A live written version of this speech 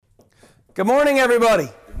Good morning, everybody.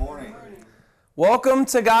 Good morning. Welcome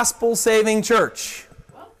to Gospel Saving Church.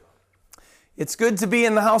 It's good to be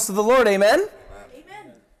in the house of the Lord, amen?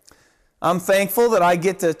 Amen. I'm thankful that I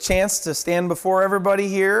get the chance to stand before everybody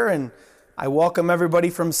here, and I welcome everybody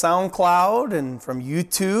from SoundCloud and from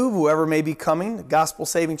YouTube, whoever may be coming to Gospel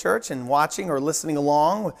Saving Church and watching or listening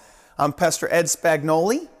along. I'm Pastor Ed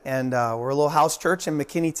Spagnoli, and we're a little house church in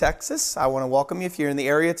McKinney, Texas. I want to welcome you if you're in the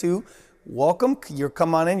area too. Welcome.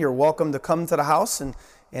 Come on in. You're welcome to come to the house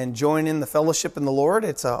and join in the fellowship in the Lord.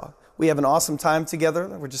 We have an awesome time together.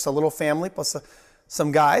 We're just a little family plus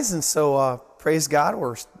some guys, and so praise God.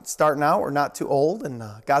 We're starting out. We're not too old, and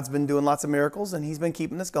God's been doing lots of miracles, and He's been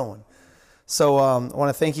keeping us going. So I want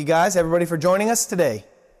to thank you guys, everybody, for joining us today,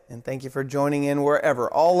 and thank you for joining in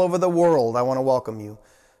wherever, all over the world. I want to welcome you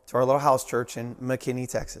to our little house church in McKinney,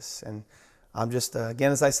 Texas, and I'm just,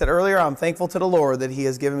 again, as I said earlier, I'm thankful to the Lord that He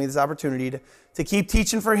has given me this opportunity to keep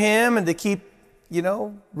teaching for Him and to keep,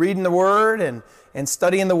 reading the Word and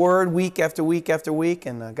studying the Word week after week after week.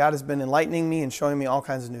 And God has been enlightening me and showing me all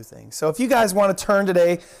kinds of new things. So if you guys want to turn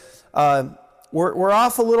today, we're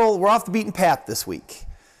off the beaten path this week.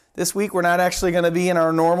 This week we're not actually going to be in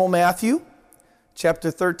our normal Matthew,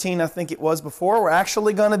 chapter 13, I think it was before. We're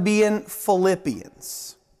actually going to be in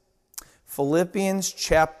Philippians. Philippians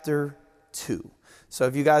chapter 2. So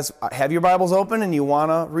if you guys have your Bibles open and you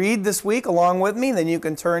want to read this week along with me, then you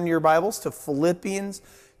can turn your Bibles to Philippians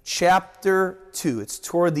chapter 2. It's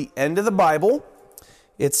toward the end of the Bible.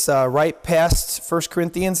 It's right past 1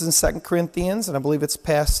 Corinthians and 2 Corinthians, and I believe it's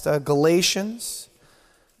past Galatians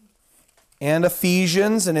and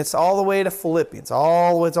Ephesians, and it's all the way to Philippians.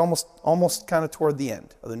 It's almost kind of toward the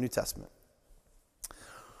end of the New Testament.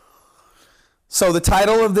 So the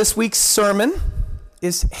title of this week's sermon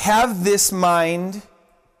is Have This Mind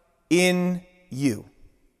in You.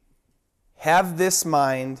 Have this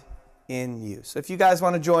mind in you. So if you guys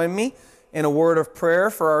want to join me in a word of prayer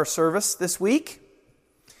for our service this week,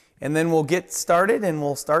 and then we'll get started and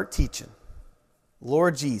we'll start teaching.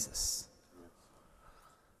 Lord Jesus.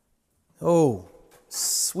 Oh,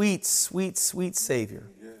 sweet, sweet, sweet Savior.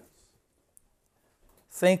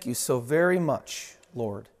 Thank you so very much,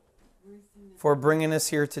 Lord, for bringing us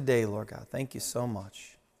here today, Lord God. Thank you so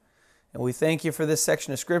much. And we thank you for this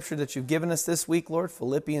section of Scripture that you've given us this week, Lord,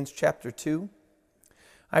 Philippians chapter 2.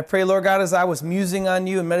 I pray, Lord God, as I was musing on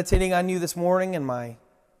you and meditating on you this morning in my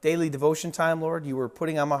daily devotion time, Lord, you were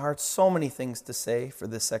putting on my heart so many things to say for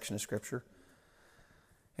this section of Scripture.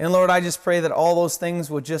 And Lord, I just pray that all those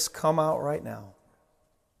things would just come out right now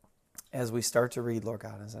as we start to read, Lord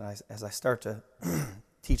God, as I start to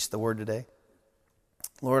teach the Word today.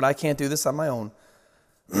 Lord, I can't do this on my own.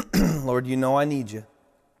 Lord, you know I need you.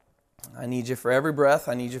 I need you for every breath.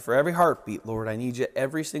 I need you for every heartbeat, Lord. I need you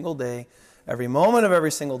every single day, every moment of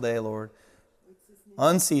every single day, Lord.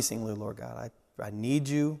 Unceasingly, Lord God. I need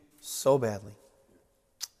you so badly.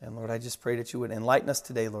 And Lord, I just pray that you would enlighten us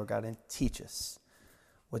today, Lord God, and teach us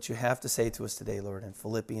what you have to say to us today, Lord, in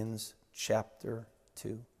Philippians chapter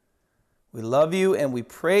 2. We love you and we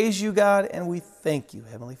praise you, God, and we thank you,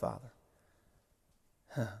 Heavenly Father.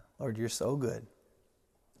 Lord, you're so good.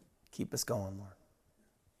 Keep us going, Lord.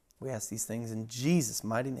 We ask these things in Jesus'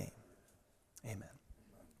 mighty name. Amen.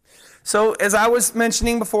 So, as I was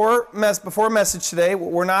mentioning before message today,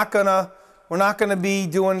 we're not gonna be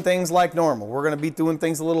doing things like normal. We're gonna be doing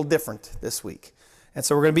things a little different this week. And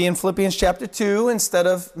so we're gonna be in Philippians chapter 2 instead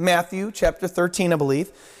of Matthew chapter 13, I believe.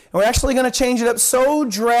 And we're actually gonna change it up so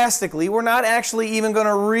drastically, we're not actually even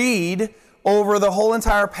gonna read over the whole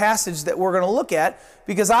entire passage that we're going to look at,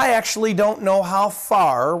 because I actually don't know how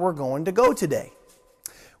far we're going to go today.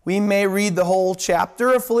 We may read the whole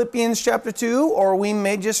chapter of Philippians chapter 2, or we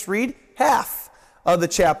may just read half of the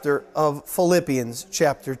chapter of Philippians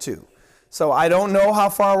chapter 2. So I don't know how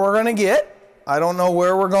far we're going to get. I don't know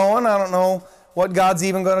where we're going. I don't know what God's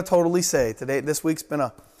even going to totally say. This week's been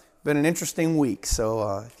an interesting week.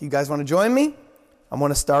 So if you guys want to join me, I'm going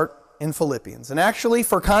to start in Philippians. And actually,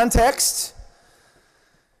 for context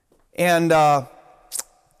and for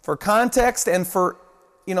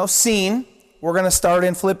scene, we're going to start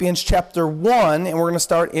in Philippians chapter 1, and we're going to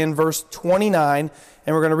start in verse 29,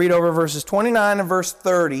 and we're going to read over verses 29 and verse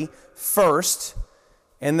 30 first,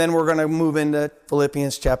 and then we're going to move into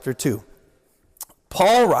Philippians chapter 2.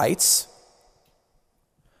 Paul writes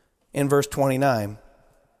in verse 29,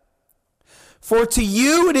 "For to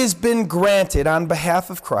you it has been granted on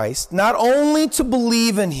behalf of Christ, not only to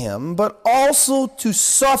believe in him, but also to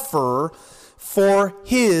suffer for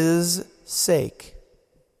his sake,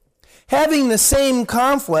 having the same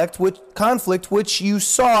conflict which you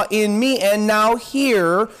saw in me and now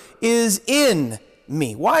here is in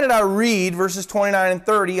me. Why did I read verses 29 and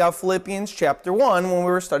 30 of Philippians chapter 1 when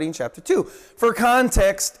we were studying chapter 2? For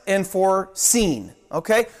context and for scene,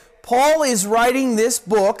 okay? Paul is writing this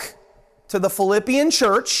book to the Philippian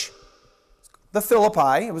church, the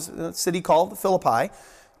Philippi, it was a city called Philippi,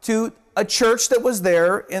 to a church that was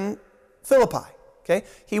there in Philippi, okay?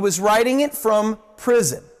 He was writing it from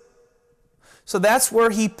prison. So that's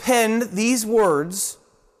where he penned these words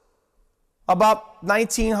about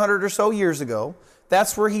 1900 or so years ago.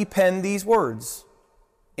 That's where he penned these words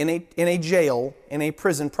in a jail, in a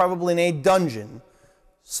prison, probably in a dungeon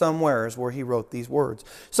somewhere is where he wrote these words.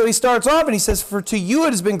 So he starts off and he says, for to you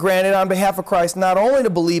it has been granted on behalf of Christ not only to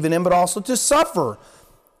believe in him, but also to suffer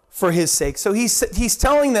for his sake. So he's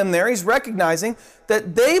telling them there, he's recognizing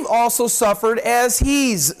that they've also suffered as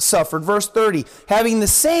he's suffered. Verse 30, having the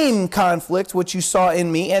same conflict which you saw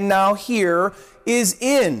in me, and now here is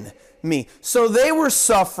in me. So they were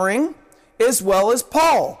suffering as well as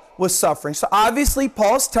Paul was suffering. So obviously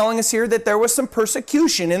Paul's telling us here that there was some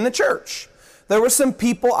persecution in the church. There were some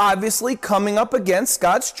people obviously coming up against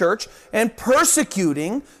God's church and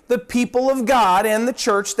persecuting the people of God and the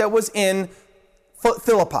church that was in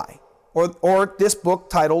Philippi, or this book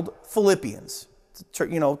titled Philippians,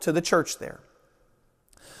 to the church there.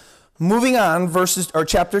 Moving on,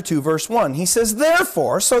 chapter 2, verse 1. He says,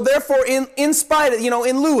 therefore, in spite of,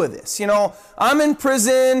 in lieu of this, I'm in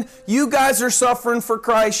prison, you guys are suffering for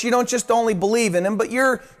Christ, you don't just only believe in him, but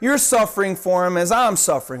you're suffering for him as I'm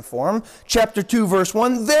suffering for him. Chapter 2, verse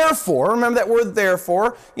 1, therefore, remember that word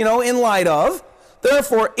therefore, in light of,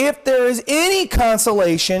 therefore, if there is any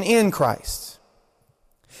consolation in Christ,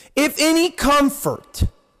 if any comfort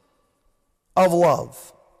of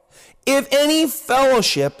love, if any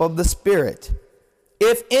fellowship of the Spirit,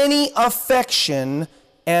 if any affection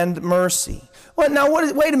and mercy. Wait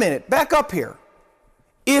a minute, back up here.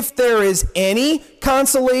 If there is any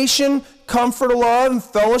consolation, comfort of love, and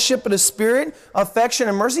fellowship of the Spirit, affection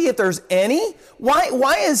and mercy, if there's any,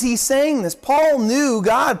 why is he saying this? Paul knew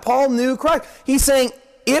God, Paul knew Christ. He's saying,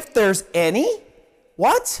 if there's any,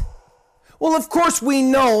 what? Well, of course we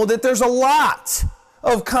know that there's a lot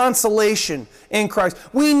of consolation in Christ.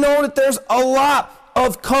 We know that there's a lot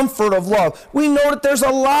of comfort of love. We know that there's a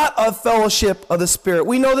lot of fellowship of the Spirit.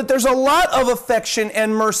 We know that there's a lot of affection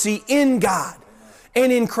and mercy in God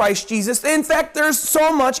and in Christ Jesus. In fact, there's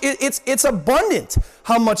so much, it's abundant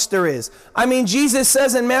how much there is. I mean, Jesus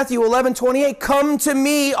says in Matthew 11:28, come to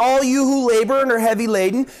me, all you who labor and are heavy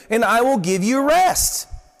laden, and I will give you rest.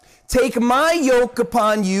 Take my yoke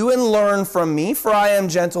upon you and learn from me, for I am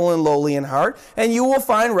gentle and lowly in heart, and you will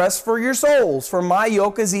find rest for your souls. For my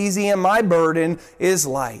yoke is easy and my burden is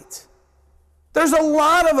light. There's a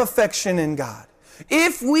lot of affection in God.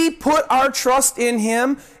 If we put our trust in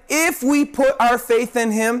him, if we put our faith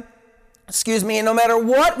in him, and no matter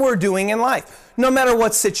what we're doing in life, no matter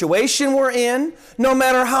what situation we're in, no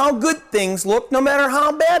matter how good things look, no matter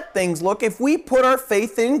how bad things look, if we put our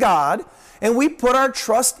faith in God, and we put our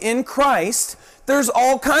trust in Christ, there's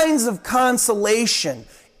all kinds of consolation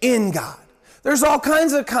in God. There's all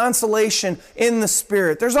kinds of consolation in the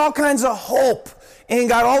Spirit. There's all kinds of hope in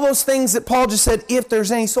God. All those things that Paul just said, if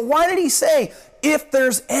there's any. So why did he say, if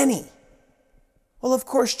there's any? Well, of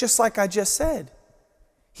course, just like I just said,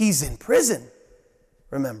 he's in prison,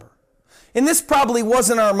 remember. And this probably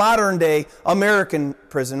wasn't our modern day American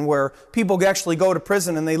prison where people actually go to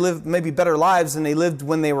prison and they live maybe better lives than they lived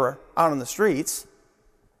when they were out on the streets.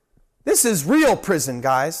 This is real prison,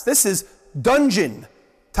 guys. This is dungeon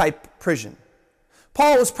type prison.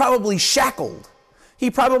 Paul was probably shackled. He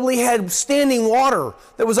probably had standing water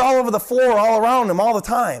that was all over the floor, all around him all the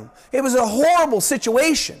time. It was a horrible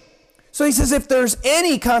situation. So he says, if there's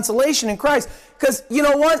any consolation in Christ, because you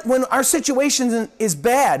know what? When our situation is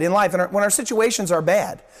bad in life, and when our situations are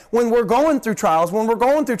bad, when we're going through trials, when we're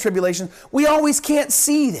going through tribulations, we always can't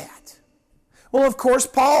see that. Well, of course,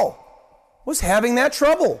 Paul was having that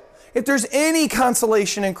trouble. If there's any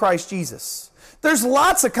consolation in Christ Jesus, there's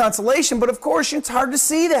lots of consolation, but of course, it's hard to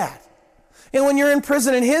see that. And when you're in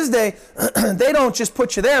prison in his day, they don't just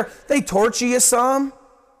put you there, they torture you some.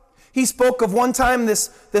 He spoke of one time this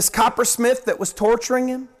coppersmith that was torturing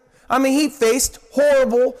him. I mean, he faced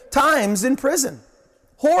horrible times in prison.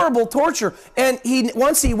 Horrible torture. And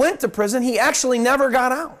once he went to prison, he actually never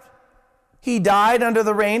got out. He died under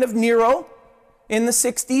the reign of Nero in the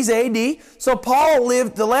 60s AD. So Paul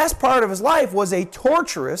lived, the last part of his life was a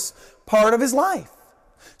torturous part of his life.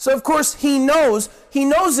 So of course he knows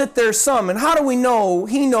that there's some. And how do we know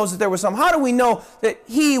he knows that there was some? How do we know that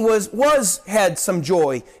he had some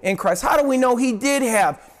joy in Christ? How do we know he did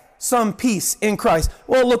have some peace in Christ?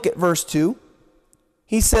 Well, look at verse 2.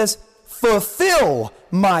 He says, fulfill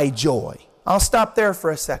my joy. I'll stop there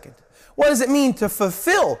for a second. What does it mean to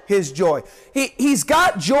fulfill his joy? He's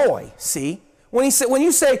got joy, see? When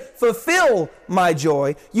you say fulfill my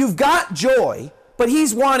joy, you've got joy, but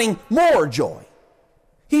he's wanting more joy.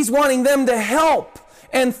 He's wanting them to help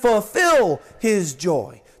and fulfill his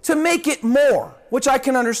joy, to make it more, which I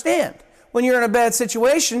can understand. When you're in a bad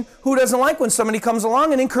situation, who doesn't like when somebody comes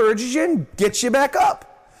along and encourages you and gets you back up?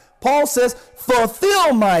 Paul says,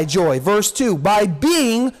 fulfill my joy, verse 2, by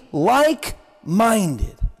being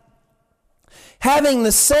like-minded, having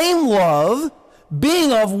the same love,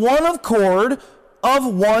 being of one accord, of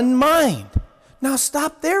one mind. Now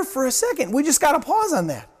stop there for a second. We just got to pause on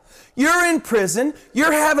that. You're in prison.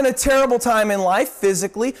 You're having a terrible time in life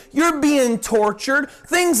physically. You're being tortured.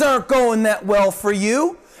 Things aren't going that well for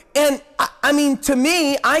you. And I mean, to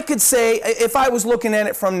me, I could say, if I was looking at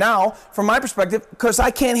it from my perspective, because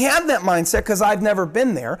I can't have that mindset because I've never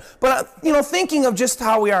been there. But, thinking of just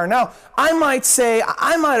how we are now, I might say,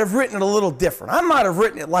 I might have written it a little different. I might have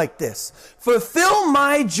written it like this. Fulfill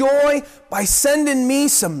my joy by sending me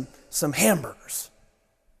some hamburgers.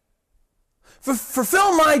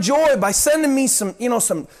 Fulfill my joy by sending me some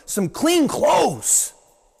clean clothes.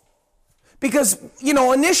 Because,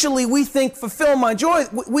 initially we think fulfill my joy.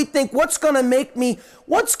 We think what's going to make me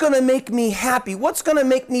happy? What's going to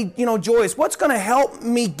make me, joyous? What's going to help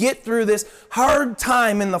me get through this hard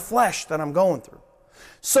time in the flesh that I'm going through?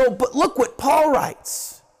 But look what Paul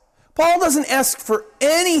writes. Paul doesn't ask for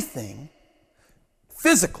anything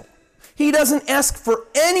physical. He doesn't ask for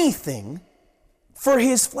anything for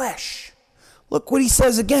his flesh. Look what he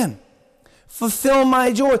says again. Fulfill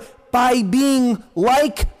my joy by being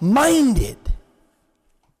like-minded.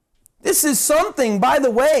 This is something, by the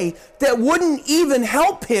way, that wouldn't even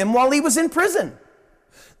help him while he was in prison.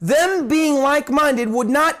 Them being like-minded would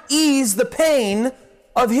not ease the pain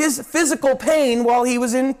of his physical pain while he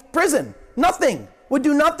was in prison. Nothing. Would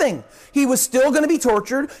do nothing. He was still going to be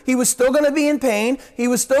tortured. He was still going to be in pain. He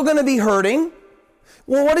was still going to be hurting.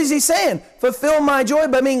 Well, what is he saying? Fulfill my joy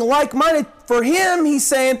by being like-minded. For him, he's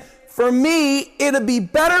saying, for me, it'll be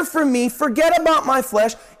better for me, forget about my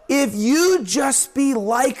flesh, if you just be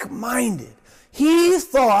like-minded. He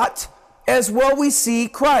thought, as well we see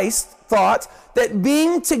Christ thought, that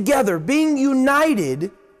being together, being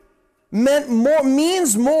united,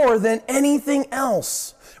 means more than anything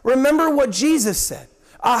else. Remember what Jesus said,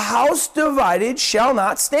 a house divided shall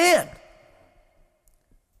not stand.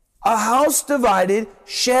 A house divided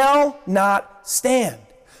shall not stand.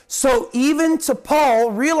 So even to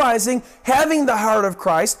Paul, realizing, having the heart of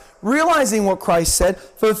Christ, realizing what Christ said,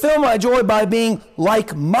 fulfill my joy by being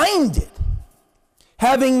like-minded,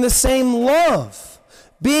 having the same love,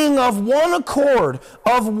 being of one accord,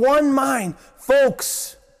 of one mind.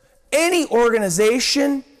 Folks, any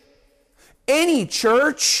organization, any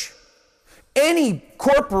church, any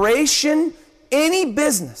corporation, any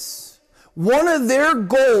business, one of their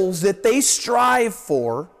goals that they strive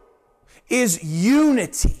for is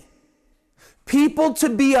unity. People to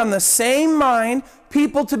be on the same mind,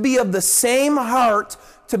 people to be of the same heart,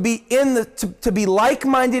 to be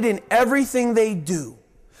like-minded in everything they do.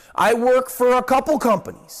 I work for a couple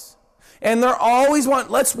companies, and they're always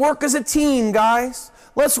let's work as a team, guys.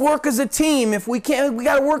 Let's work as a team. If we can't, we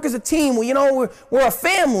got to work as a team. We're a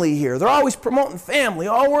family here. They're always promoting family.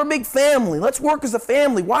 Oh, we're a big family. Let's work as a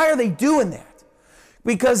family. Why are they doing that?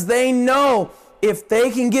 Because they know if they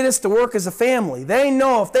can get us to work as a family, they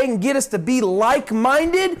know if they can get us to be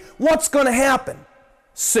like-minded, what's going to happen?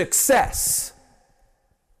 Success.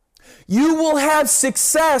 You will have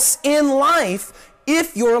success in life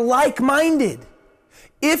if you're like-minded,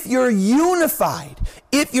 if you're unified,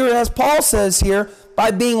 if you're, as Paul says here, by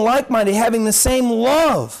being like-minded, having the same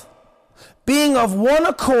love, being of one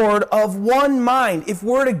accord, of one mind. If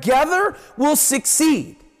we're together, we'll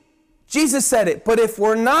succeed. Jesus said it, but if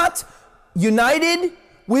we're not united,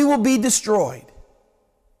 we will be destroyed.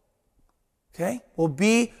 Okay? We'll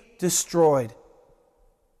be destroyed.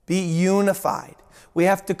 Be unified. We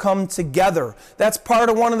have to come together. That's part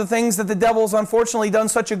of one of the things that the devil's unfortunately done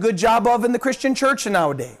such a good job of in the Christian church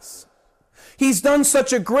nowadays. He's done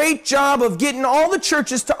such a great job of getting all the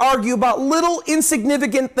churches to argue about little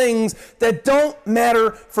insignificant things that don't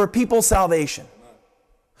matter for people's salvation.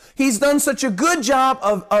 He's done such a good job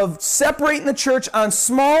of separating the church on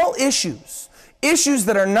small issues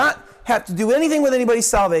that are not have to do anything with anybody's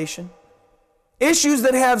salvation, issues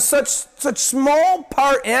that have such small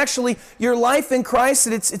part in actually your life in Christ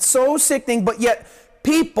that it's so sickening, but yet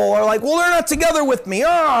people are like, well, they're not together with me.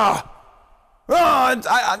 I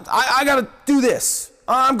got to do this.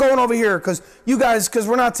 I'm going over here because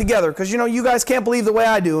we're not together, because, you guys can't believe the way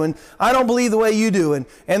I do, and I don't believe the way you do.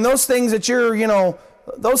 And those things that you're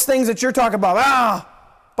talking about,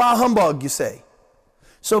 bah humbug, you say.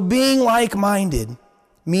 So being like-minded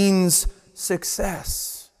means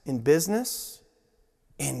success in business,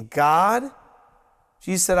 in God.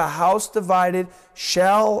 Jesus said, a house divided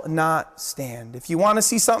shall not stand. If you want to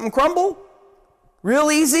see something crumble,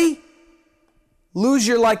 real easy, lose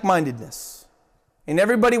your like-mindedness. And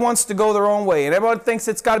everybody wants to go their own way, and everybody thinks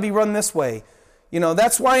it's got to be run this way.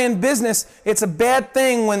 That's why in business, it's a bad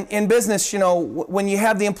thing when in business, when you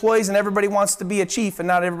have the employees and everybody wants to be a chief and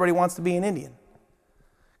not everybody wants to be an Indian.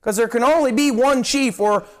 Because there can only be one chief,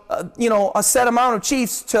 or, a set amount of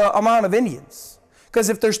chiefs to amount of Indians. Because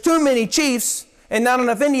if there's too many chiefs and not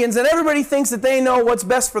enough Indians, then everybody thinks that they know what's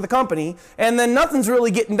best for the company, and then nothing's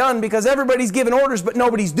really getting done because everybody's giving orders, but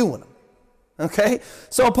nobody's doing them. Okay?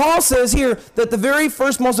 So Paul says here that the very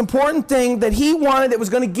first most important thing that he wanted that was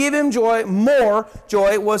going to give him more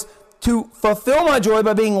joy, was to fulfill my joy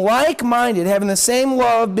by being like-minded, having the same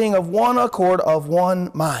love, being of one accord, of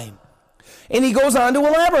one mind. And he goes on to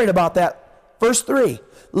elaborate about that. Verse 3,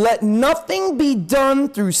 let nothing be done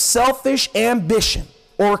through selfish ambition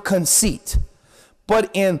or conceit, but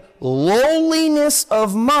in lowliness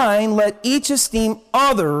of mind, let each esteem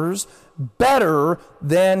others better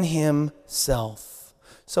than himself.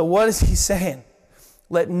 So what is he saying?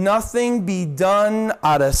 Let nothing be done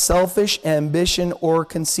out of selfish ambition or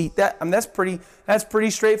conceit. That's pretty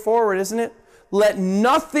straightforward, isn't it? Let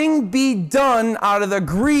nothing be done out of the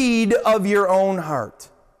greed of your own heart.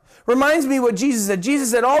 Reminds me what Jesus said.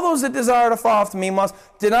 Jesus said, all those that desire to follow after me must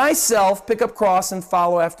deny self, pick up cross, and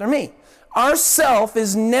follow after me. Our self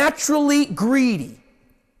is naturally greedy,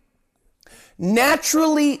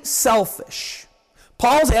 naturally selfish.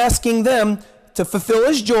 Paul's asking them to fulfill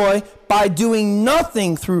his joy by doing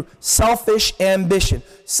nothing through selfish ambition.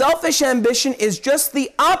 Selfish ambition is just the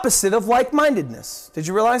opposite of like-mindedness. Did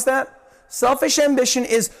you realize that? Selfish ambition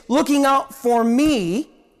is looking out for me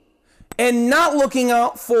and not looking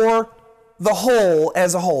out for the whole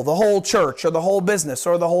as a whole, the whole church or the whole business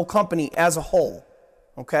or the whole company as a whole.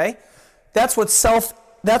 Okay? That's what selfish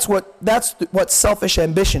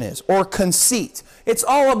ambition is, or conceit. It's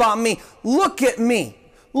all about me. Look at me.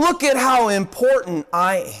 Look at how important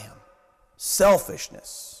I am.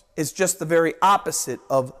 Selfishness is just the very opposite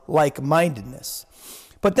of like-mindedness.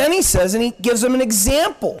 But then he says, and he gives them an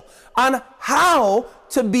example on how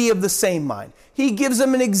to be of the same mind. He gives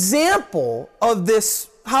them an example of this,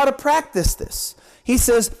 how to practice this. He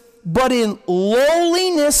says, but in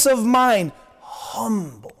lowliness of mind,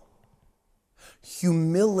 humble,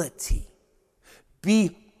 humility.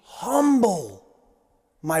 Be humble,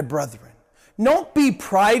 my brethren. Don't be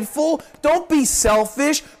prideful. Don't be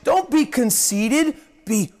selfish. Don't be conceited.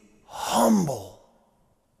 Be humble.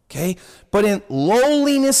 Okay? But in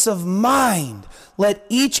lowliness of mind, let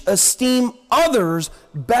each esteem others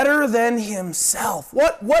better than himself.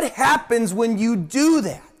 What happens when you do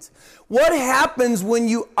that? What happens when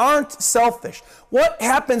you aren't selfish? What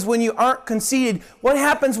happens when you aren't conceited? What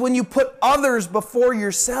happens when you put others before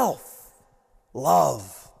yourself?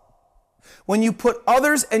 Love. When you put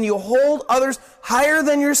others and you hold others higher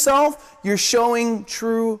than yourself, you're showing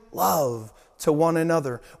true love to one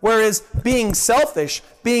another. Whereas being selfish,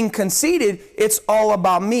 being conceited, it's all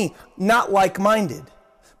about me, not like-minded.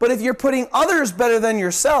 But if you're putting others better than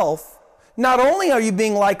yourself, not only are you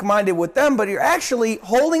being like-minded with them, but you're actually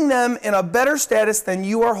holding them in a better status than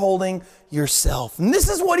you are holding yourself. And this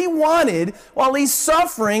is what he wanted while he's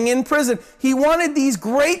suffering in prison. He wanted these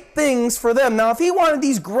great things for them. Now, if he wanted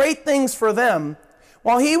these great things for them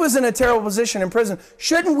while he was in a terrible position in prison,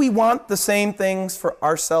 shouldn't we want the same things for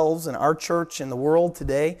ourselves and our church and the world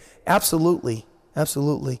today? Absolutely.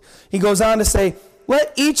 Absolutely. He goes on to say,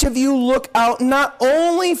 let each of you look out not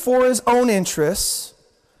only for his own interests,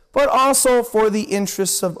 but also for the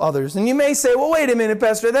interests of others. And you may say, well, wait a minute,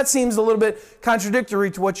 Pastor, that seems a little bit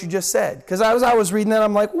contradictory to what you just said. Because as I was reading that,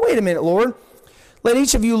 I'm like, wait a minute, Lord. Let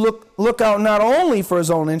each of you look out not only for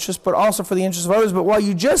his own interests, but also for the interests of others. But while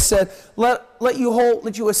you just said, let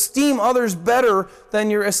you esteem others better than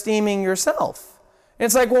you're esteeming yourself. And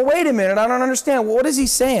it's like, well, wait a minute, I don't understand. Well, what is he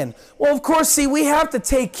saying? Well, of course, see, we have to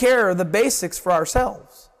take care of the basics for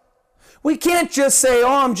ourselves. We can't just say,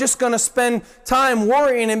 oh, I'm just going to spend time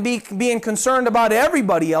worrying and being concerned about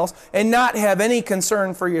everybody else and not have any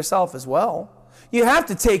concern for yourself as well. You have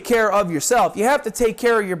to take care of yourself. You have to take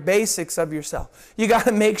care of your basics of yourself. You got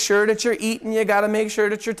to make sure that you're eating. You got to make sure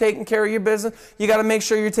that you're taking care of your business. You got to make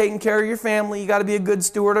sure you're taking care of your family. You got to be a good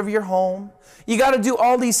steward of your home. You got to do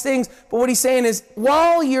all these things. But what he's saying is,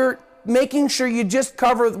 while you're making sure you just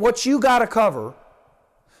cover what you got to cover,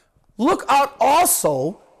 look out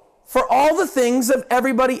also for all the things of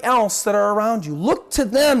everybody else that are around you. Look to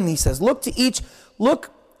them, he says. Look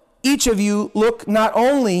each of you, look not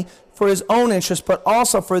only for his own interests, but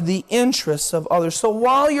also for the interests of others. So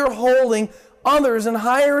while you're holding others in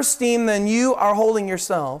higher esteem than you are holding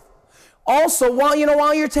yourself, also, while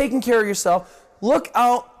you're taking care of yourself, look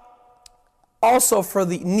out also for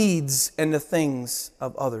the needs and the things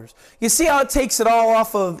of others. You see how it takes it all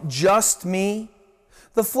off of just me?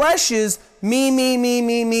 The flesh is me, me, me,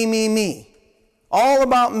 me, me, me, me. All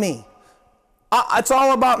about me. It's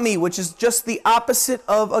all about me, which is just the opposite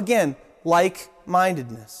of, again,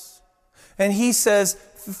 like-mindedness. And he says,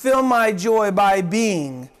 fulfill my joy by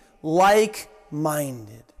being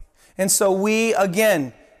like-minded. And so we,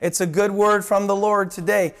 again, it's a good word from the Lord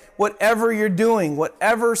today. Whatever you're doing,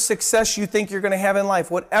 whatever success you think you're going to have in life,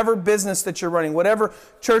 whatever business that you're running, whatever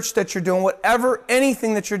church that you're doing,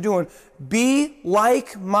 anything that you're doing, be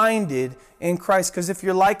like-minded in Christ. Because if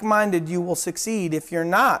you're like-minded, you will succeed. If you're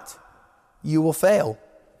not, you will fail.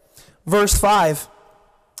 Verse 5.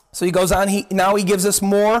 So he goes on, now he gives us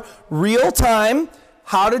more real time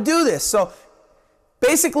how to do this. So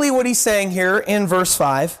basically what he's saying here in verse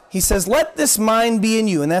 5, he says, let this mind be in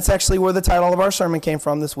you. And that's actually where the title of our sermon came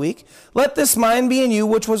from this week. Let this mind be in you,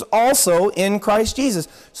 which was also in Christ Jesus.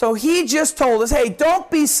 So he just told us, hey, don't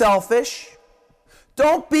be selfish.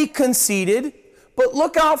 Don't be conceited. But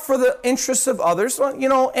look out for the interests of others,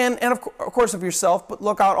 and of course of yourself, but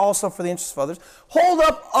look out also for the interests of others. Hold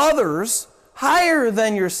up others higher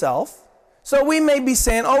than yourself. So we may be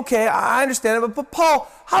saying, okay, I understand it, but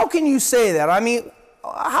Paul, how can you say that? I mean,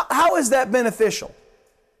 how is that beneficial?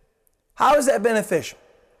 How is that beneficial?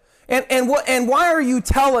 And why are you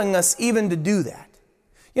telling us even to do that?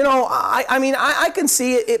 I can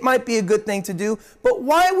see it might be a good thing to do, but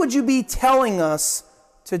why would you be telling us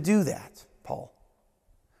to do that, Paul?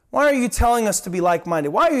 Why are you telling us to be like-minded?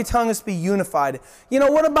 Why are you telling us to be unified?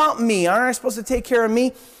 What about me? Aren't I supposed to take care of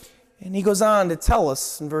me? And he goes on to tell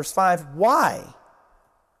us in verse 5 why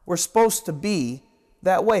we're supposed to be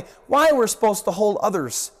that way. Why we're supposed to hold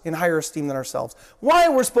others in higher esteem than ourselves. Why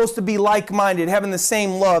we're supposed to be like-minded, having the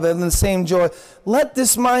same love, having the same joy. Let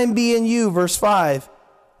this mind be in you, verse 5,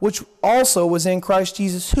 which also was in Christ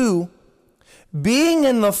Jesus, who, being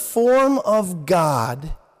in the form of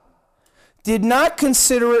God, did not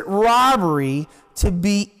consider it robbery to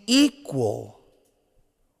be equal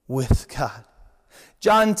with God.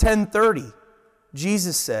 John 10:30,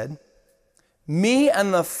 Jesus said, me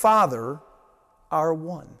and the Father are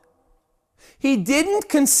one. He didn't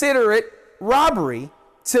consider it robbery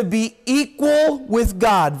to be equal with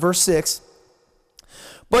God, verse 6.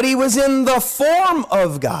 But he was in the form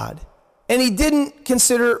of God, and he didn't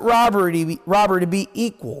consider it robbery to be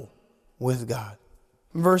equal with God.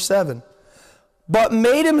 Verse 7. But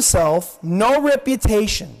made himself no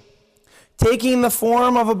reputation, taking the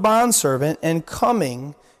form of a bondservant and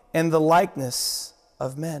coming in the likeness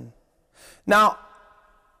of men. Now,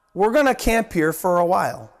 we're going to camp here for a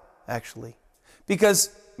while, actually,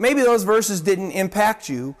 because maybe those verses didn't impact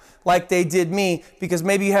you like they did me, because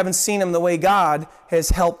maybe you haven't seen them the way God has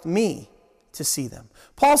helped me to see them.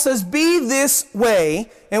 Paul says, be this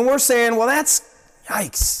way, and we're saying, well,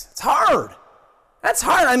 yikes, it's hard. That's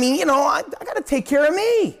hard. I mean, I got to take care of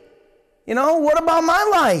me. What about my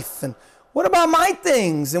life? And what about my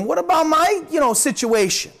things? And what about my,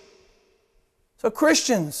 situation? So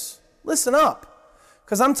Christians, listen up.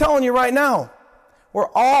 Because I'm telling you right now, we're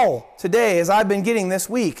all today, as I've been getting this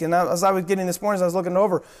week, and as I was getting this morning as I was looking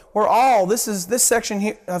over, this section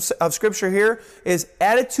here of Scripture here is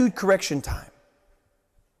attitude correction time.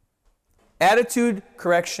 Attitude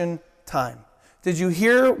correction time. Did you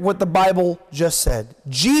hear what the Bible just said?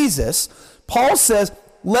 Paul says,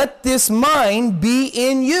 let this mind be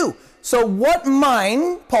in you. So what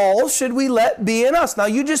mind, Paul, should we let be in us? Now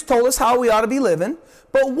you just told us how we ought to be living,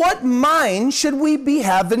 but what mind should we be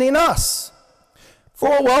having in us?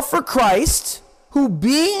 For Christ, who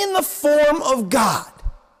being in the form of God.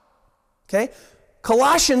 Okay?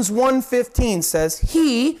 Colossians 1:15 says,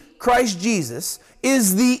 he, Christ Jesus,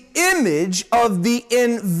 is the image of the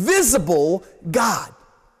invisible God,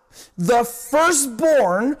 the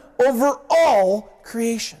firstborn over all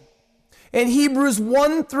creation. And Hebrews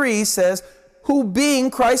 1:3 says, who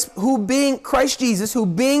being Christ Jesus, who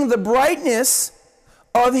being the brightness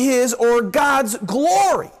of his or God's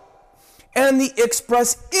glory and the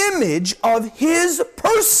express image of his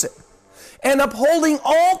person, and upholding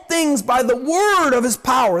all things by the word of his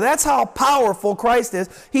power. That's how powerful Christ is.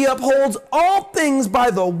 He upholds all things by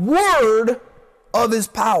the word of his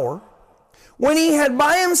power. when he had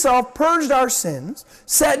by himself purged our sins,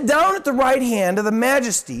 sat down at the right hand of the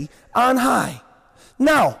majesty on high.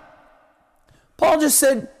 Now, Paul just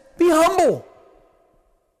said, be humble.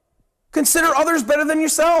 Consider others better than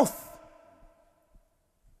yourself.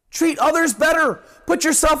 Treat others better. Put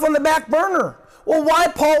yourself on the back burner. Well, why,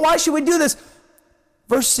 Paul? Why should we do this?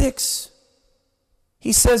 Verse 6.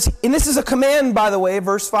 He says, and this is a command, by the way,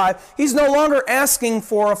 verse 5. He's no longer asking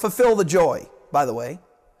for a fulfill the joy, by the way.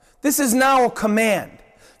 This is now a command.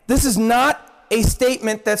 This is not a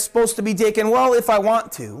statement that's supposed to be taken, well, if I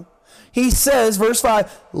want to. He says, verse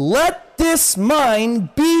 5, let this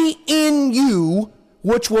mind be in you,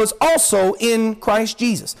 which was also in Christ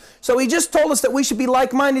Jesus. So he just told us that we should be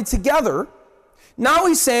like-minded together. Now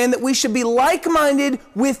he's saying that we should be like-minded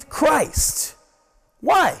with Christ.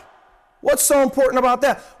 Why? What's so important about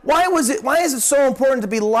that? Why is it so important to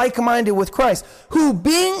be like-minded with Christ, who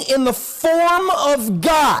being in the form of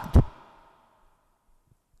God.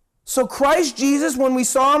 So Christ Jesus, when we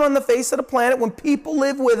saw him on the face of the planet, when people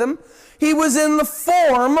lived with him, he was in the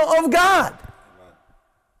form of God.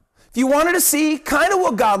 If you wanted to see kind of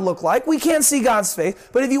what God looked like, we can't see God's face,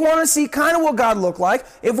 but if you want to see kind of what God looked like,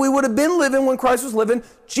 if we would have been living when Christ was living,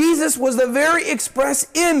 Jesus was the very express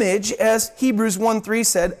image, as Hebrews 1:3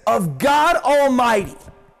 said, of God Almighty.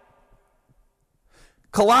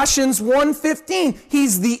 Colossians 1:15,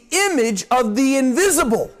 he's the image of the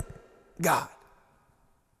invisible God,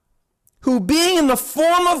 who being in the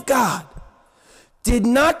form of God, did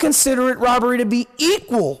not consider it robbery to be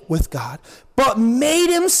equal with God, but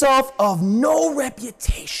made himself of no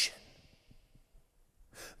reputation.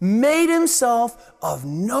 Made himself of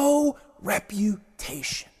no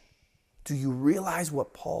reputation. Do you realize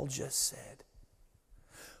what Paul just said?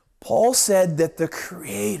 Paul said that the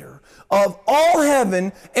creator of all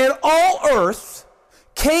heaven and all earth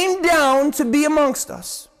came down to be amongst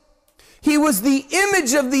us. He was the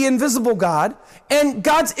image of the invisible God and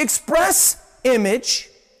God's express image,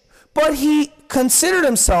 but he considered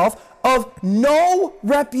himself of no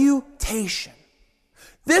reputation.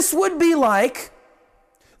 This would be like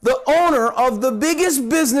the owner of the biggest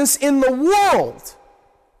business in the world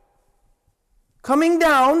coming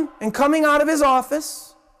down and coming out of his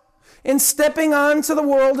office and stepping onto the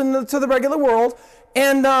world and to the regular world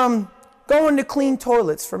and going to clean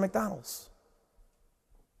toilets for McDonald's.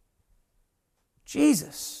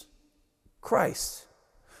 Jesus Christ,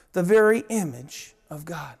 the very image of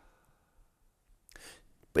God.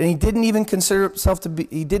 But he didn't even consider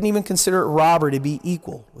it robbery to be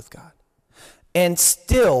equal with God. And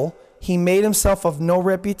still, he made himself of no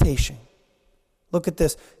reputation. Look at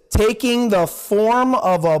this. Taking the form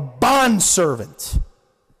of a bondservant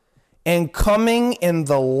and coming in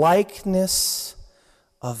the likeness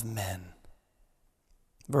of men.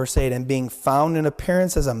 Verse 8, and being found in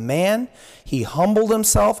appearance as a man, he humbled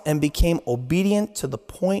himself and became obedient to the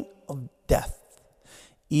point of death,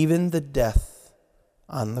 even the death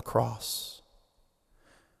on the cross.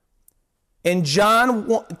 In John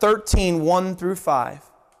 13, 1 through 5,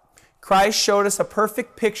 Christ showed us a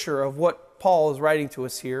perfect picture of what Paul is writing to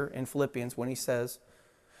us here in Philippians when he says,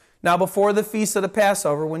 now before the feast of the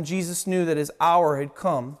Passover, when Jesus knew that his hour had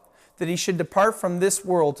come, that he should depart from this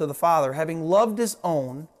world to the Father, having loved his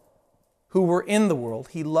own who were in the world,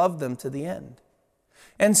 he loved them to the end.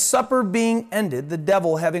 And supper being ended, the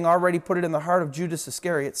devil having already put it in the heart of Judas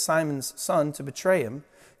Iscariot, Simon's son, to betray him,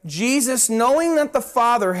 Jesus, knowing that the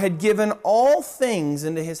Father had given all things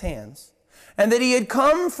into his hands, and that he had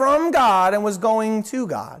come from God and was going to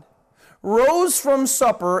God, rose from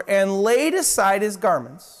supper and laid aside his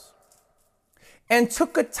garments, and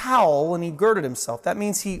took a towel and he girded himself. That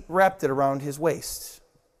means he wrapped it around his waist,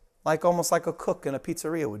 almost like a cook in a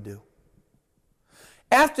pizzeria would do.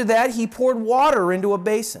 After that, he poured water into a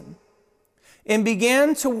basin and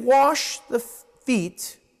began to wash the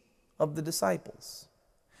feet of the disciples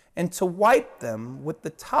and to wipe them with the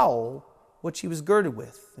towel which he was girded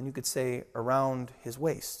with, and you could say around his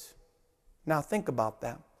waist. Now think about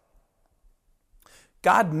that.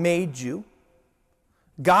 God made you.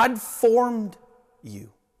 God formed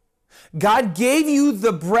you. God gave you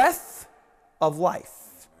the breath of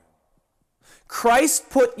life. Christ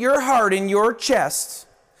put your heart in your chest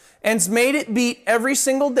and made it beat every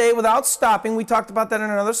single day without stopping. We talked about that in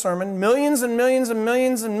another sermon. Millions and millions and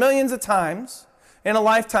millions and millions of times in a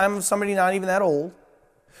lifetime of somebody not even that old.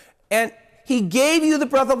 And he gave you the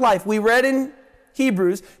breath of life. We read in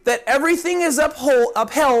Hebrews that everything is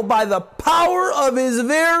upheld by the power of his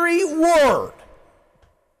very word.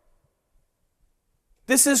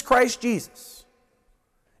 This is Christ Jesus.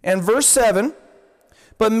 And verse 7,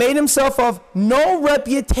 but made himself of no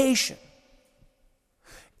reputation.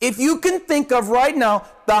 If you can think of right now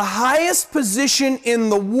the highest position in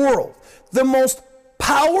the world, the most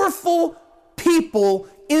powerful people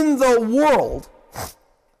in the world,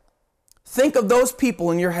 think of those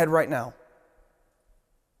people in your head right now.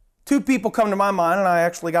 Two people come to my mind, and I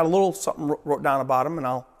actually got a little something wrote down about them, and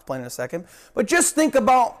I'll explain in a second. But just think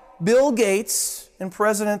about Bill Gates and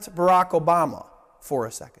President Barack Obama for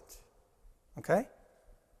a second. Okay?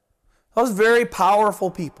 Those very powerful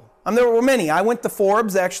people. There were many. I went to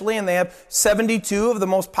Forbes, actually, and they have 72 of the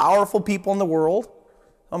most powerful people in the world.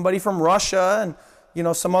 Somebody from Russia and,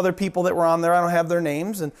 some other people that were on there. I don't have their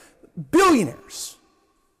names. And billionaires.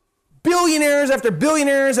 Billionaires after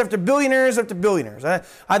billionaires after billionaires after billionaires.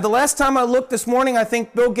 The last time I looked this morning, I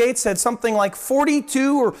think Bill Gates had something like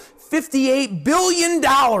 $42 or $58 billion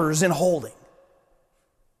in holding.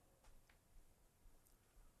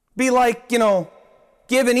 Be like,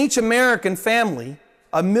 giving each American family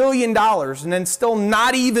 $1 million and then still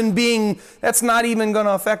that's not even going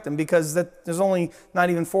to affect them because there's only not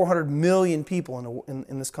even 400 million people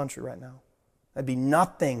in this country right now. That'd be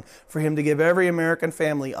nothing for him to give every American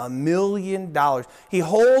family $1 million. He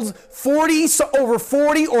holds over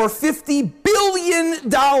 40 or $50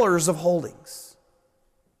 billion of holdings.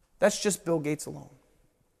 That's just Bill Gates alone.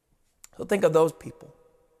 So think of those people.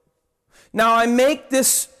 Now I make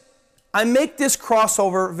this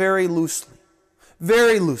crossover very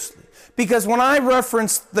loosely, because when I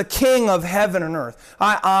reference the King of heaven and earth,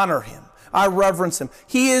 I honor him. I reverence him.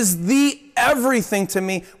 He is the everything to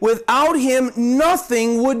me. Without him,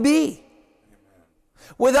 nothing would be.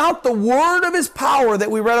 Without the word of his power that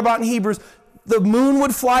we read about in Hebrews, the moon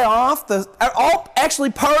would fly off,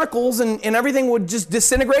 particles and everything would just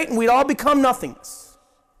disintegrate and we'd all become nothingness.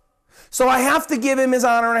 So I have to give him his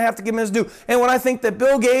honor and I have to give him his due. And when I think that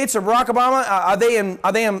Bill Gates or Barack Obama,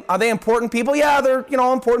 are they important people? Yeah, they're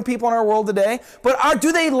important people in our world today. But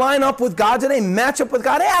do they line up with God? Do they match up with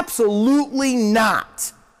God? Absolutely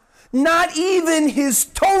not. Not even his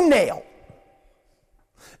toenail.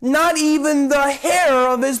 Not even the hair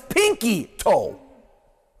of his pinky toe.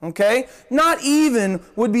 Okay? Not even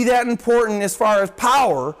would be that important as far as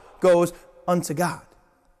power goes unto God.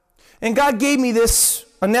 And God gave me this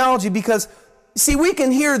analogy because, see, we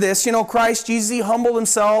can hear this, Christ Jesus, he humbled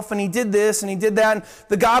himself and he did this and he did that, and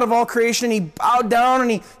the God of all creation, he bowed down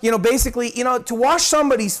and he, basically, to wash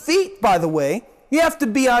somebody's feet, by the way, you have to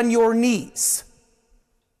be on your knees.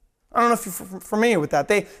 I don't know if you're familiar with that.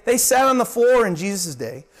 They sat on the floor in Jesus'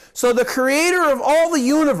 day. So the creator of all the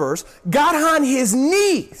universe got on his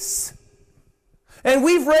knees. And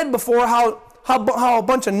we've read before how a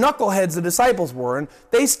bunch of knuckleheads the disciples were, and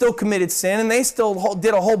they still committed sin, and they still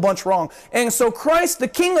did a whole bunch wrong. And so Christ, the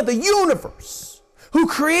King of the universe, who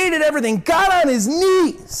created everything, got on his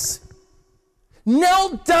knees,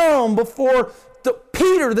 knelt down before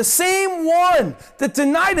Peter, the same one that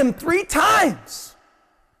denied him 3 times,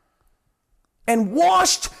 and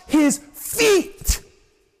washed his feet.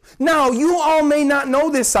 Now, you all may not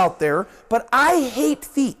know this out there, but I hate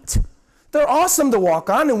feet. They're awesome to walk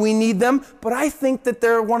on, and we need them, but I think that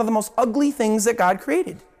they're one of the most ugly things that God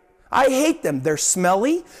created. I hate them. They're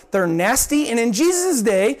smelly, they're nasty, and in Jesus'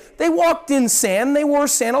 day, they walked in sand, they wore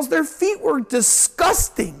sandals, their feet were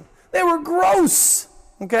disgusting. They were gross,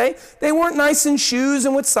 okay? They weren't nice in shoes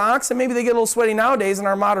and with socks, and maybe they get a little sweaty nowadays in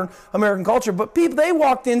our modern American culture, but they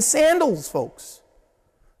walked in sandals, folks.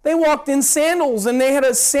 They walked in sandals and they had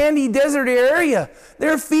a sandy desert area.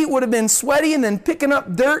 Their feet would have been sweaty and then picking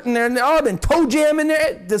up dirt and they'd all been toe jamming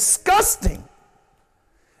there. Disgusting.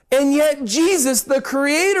 And yet Jesus, the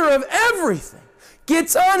creator of everything,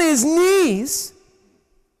 gets on his knees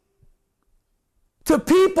to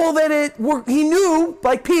people that he knew,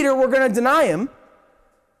 like Peter, were going to deny him.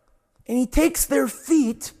 And he takes their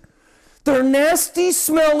feet, their nasty,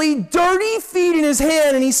 smelly, dirty feet in his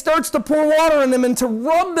hand, and he starts to pour water on them and to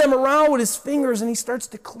rub them around with his fingers, and he starts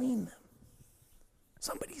to clean them.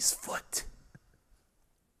 Somebody's foot.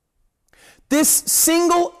 This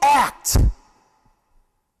single act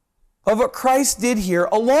of what Christ did here,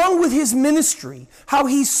 along with his ministry, how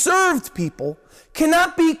he served people,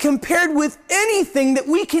 cannot be compared with anything that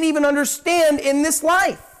we can even understand in this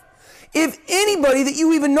life. If anybody that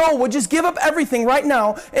you even know would just give up everything right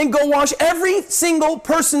now and go wash every single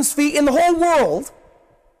person's feet in the whole world,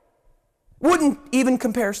 wouldn't even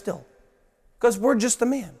compare still. Because we're just a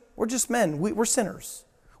man. We're just men. We're sinners.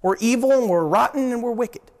 We're evil and we're rotten and we're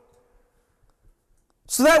wicked.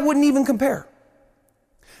 So that wouldn't even compare.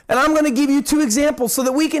 And I'm going to give you 2 examples so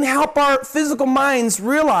that we can help our physical minds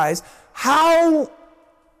realize how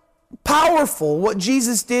powerful what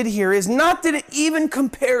Jesus did here is not that it even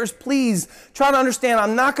compares, please try to understand,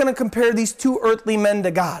 I'm not going to compare these two earthly men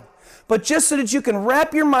to God. But just so that you can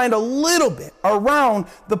wrap your mind a little bit around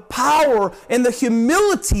the power and the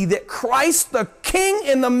humility that Christ, the King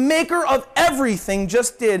and the maker of everything,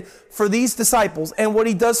 just did for these disciples and what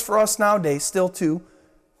he does for us nowadays still too.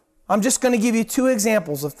 I'm just going to give you two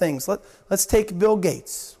examples of things. Let's take Bill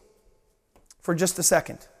Gates for just a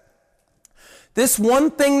second. This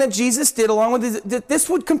one thing that Jesus did along with this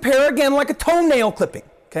would compare again like a toenail clipping,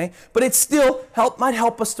 okay? But it still might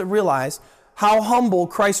help us to realize how humble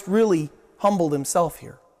Christ really humbled himself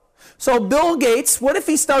here. So Bill Gates, what if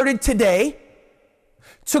he started today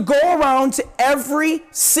to go around to every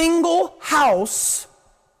single house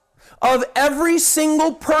of every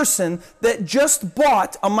single person that just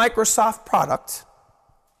bought a Microsoft product,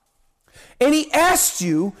 and he asked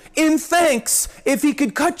you in thanks if he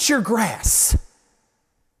could cut your grass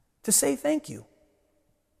to say thank you?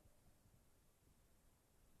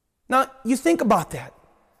 Now, you think about that.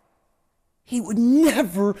 He would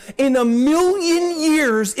never, in a million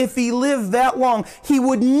years, if he lived that long, he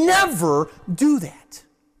would never do that.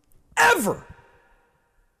 Ever.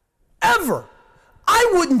 Ever.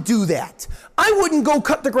 I wouldn't do that. I wouldn't go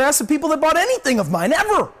cut the grass of people that bought anything of mine,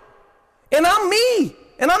 ever. And I'm me.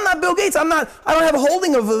 And I'm not Bill Gates. I don't have a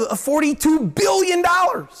holding of $42 billion.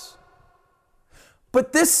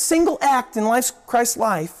 But this single act in Christ's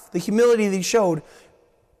life, the humility that he showed,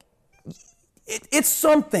 it's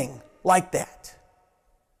something like that.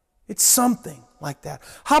 It's something like that.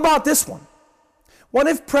 How about this one? What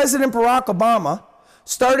if President Barack Obama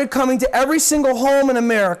started coming to every single home in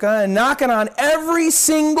America and knocking on every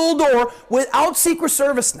single door without Secret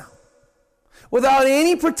Service now, without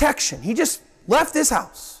any protection? He just left his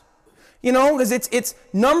house. You know, because it's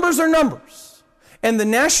numbers are numbers. And the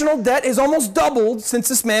national debt is almost doubled since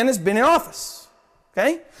this man has been in office.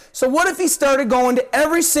 Okay? So what if he started going to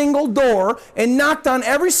every single door and knocked on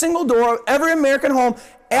every single door of every American home,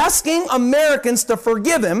 asking Americans to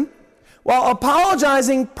forgive him while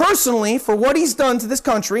apologizing personally for what he's done to this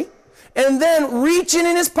country, and then reaching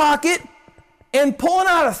in his pocket and pulling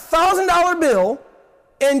out a $1,000 bill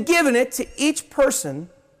and giving it to each person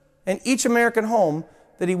and each American home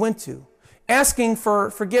that he went to, asking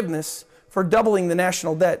for forgiveness for doubling the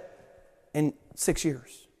national debt in 6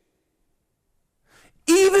 years?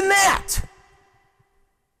 Even that,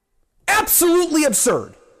 absolutely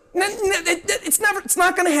absurd. It's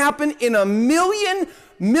not going to happen in a million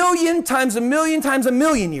times a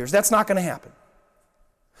million years. That's not going to happen.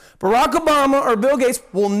 Barack Obama or Bill Gates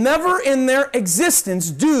will never in their existence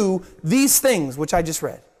do these things, which I just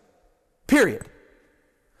read. Period.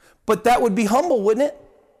 But that would be humble, wouldn't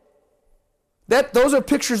it? Those are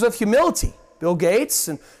pictures of humility. Bill Gates,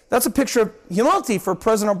 and that's a picture of humility for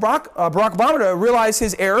President Barack Obama to realize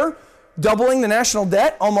his error, doubling the national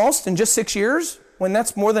debt almost in just 6 years, when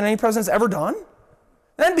that's more than any president's ever done.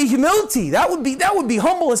 That'd be humility. That would be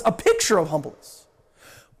humbleness, a picture of humbleness.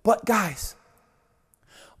 But guys,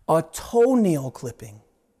 a toenail clipping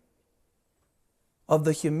of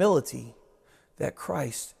the humility that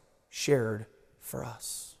Christ shared for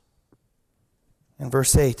us. In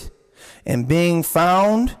verse 8, and being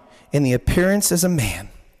found in the appearance as a man,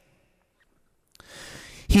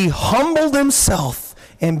 he humbled himself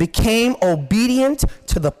and became obedient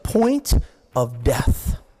to the point of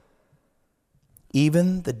death,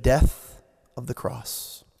 even the death of the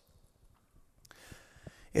cross.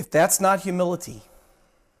 If that's not humility,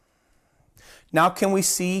 now can we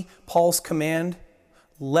see Paul's command,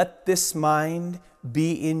 let this mind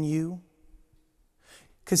be in you?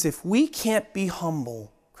 Because if we can't be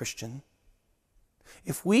humble, Christian,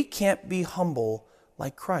 if we can't be humble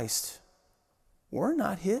like Christ, we're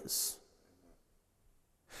not his.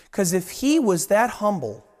 Because if he was that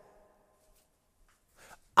humble,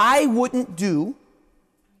 I wouldn't do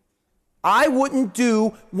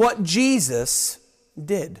what Jesus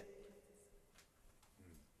did.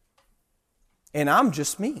 And I'm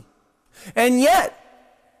just me. And yet,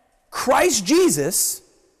 Christ Jesus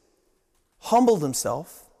humbled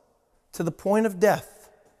himself to the point of death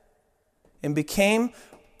and became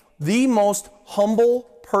the most humble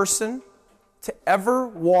person to ever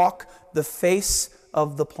walk the face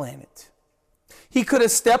of the planet. He could have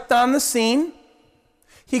stepped on the scene.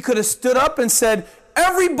 He could have stood up and said,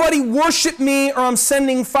 everybody worship me or I'm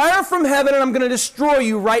sending fire from heaven and I'm going to destroy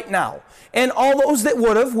you right now. And all those that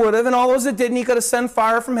would have, and all those that didn't, he could have sent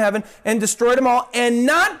fire from heaven and destroyed them all and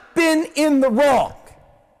not been in the wrong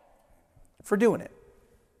for doing it.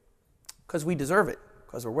 Because we deserve it,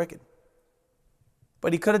 because we're wicked.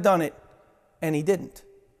 But he could have done it, and he didn't.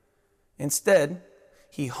 Instead,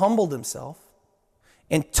 he humbled himself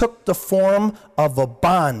and took the form of a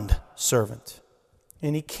bond servant.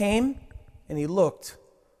 And he came and he looked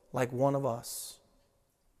like one of us.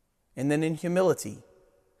 And then in humility,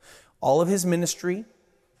 all of his ministry,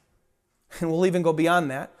 and we'll even go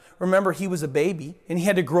beyond that. Remember, he was a baby, and he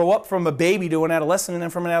had to grow up from a baby to an adolescent, and then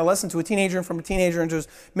from an adolescent to a teenager, and from a teenager into his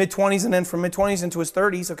mid-20s, and then from mid-20s into his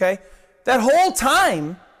 30s, okay? That whole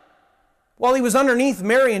time, while he was underneath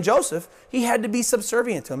Mary and Joseph, he had to be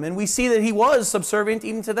subservient to him. And we see that he was subservient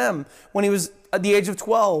even to them. When he was at the age of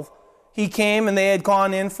 12, he came and they had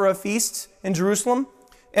gone in for a feast in Jerusalem.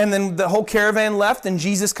 And then the whole caravan left and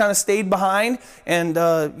Jesus kind of stayed behind and,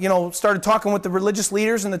 started talking with the religious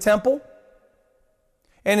leaders in the temple.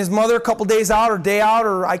 And his mother, a couple days out or day out,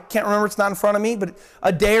 or I can't remember, it's not in front of me, but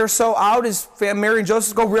a day or so out, Mary and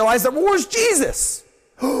Joseph go realize that, well, where's Jesus?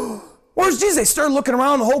 Where's Jesus? They start looking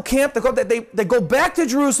around the whole camp. They go back to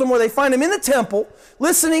Jerusalem where they find him in the temple,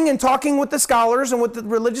 listening and talking with the scholars and with the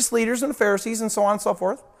religious leaders and the Pharisees and so on and so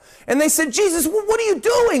forth. And they said, Jesus, what are you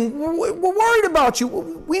doing? We're worried about you.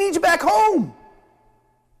 We need you back home.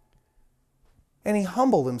 And he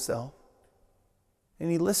humbled himself,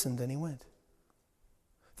 and he listened, and he went.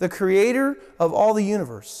 The creator of all the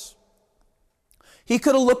universe. He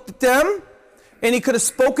could have looked at them, and he could have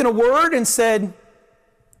spoken a word and said,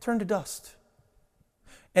 turn to dust.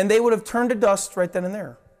 And they would have turned to dust right then and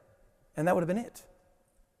there. And that would have been it.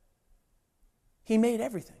 He made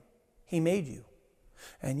everything. He made you.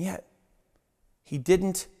 And yet, he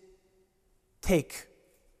didn't take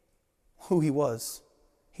who he was.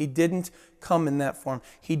 He didn't come in that form.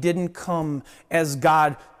 He didn't come as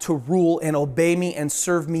God to rule and obey me and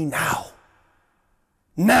serve me now.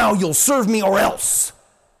 Now you'll serve me or else.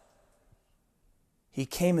 He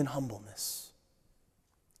came in humbleness.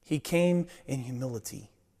 He came in humility.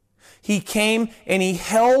 He came and he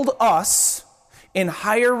held us in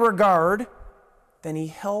higher regard than he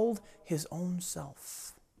held his own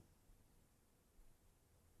self.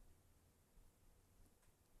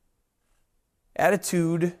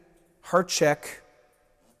 Attitude, heart check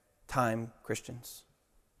time, Christians.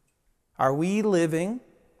 Are we living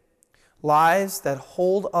lives that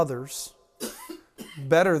hold others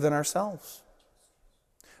better than ourselves?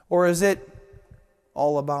 Or is it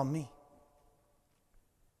all about me?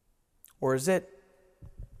 Or is it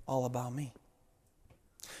all about me?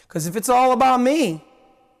 Because if it's all about me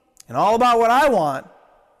and all about what I want,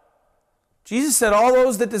 Jesus said, all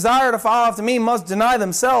those that desire to follow after me must deny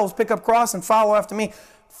themselves, pick up cross, and follow after me.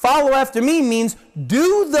 Follow after me means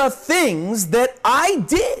do the things that I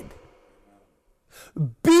did.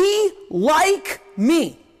 Be like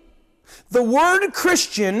me. The word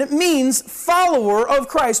Christian means follower of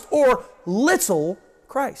Christ or little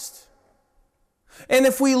Christ. And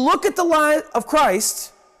if we look at the life of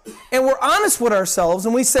Christ and we're honest with ourselves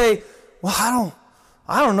and we say, well,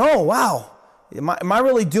 I don't know, wow. Am I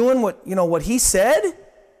really doing what he said?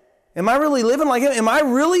 Am I really living like him? Am I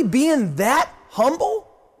really being that humble?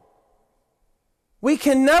 We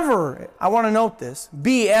can never, I want to note this,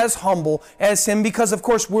 be as humble as him because, of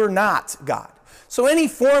course, we're not God. So any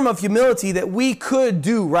form of humility that we could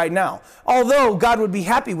do right now, although God would be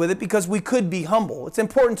happy with it because we could be humble, it's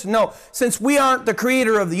important to know, since we aren't the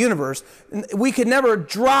creator of the universe, we could never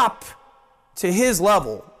drop to his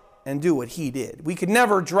level and do what he did. We could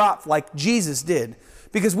never drop like Jesus did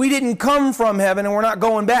because we didn't come from heaven and we're not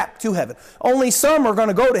going back to heaven. Only some are going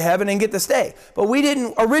to go to heaven and get to stay. But we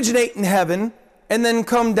didn't originate in heaven and then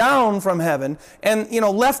come down from heaven and,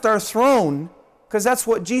 left our throne, because that's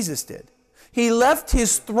what Jesus did. He left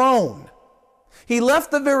his throne. He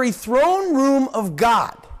left the very throne room of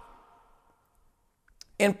God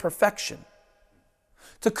in perfection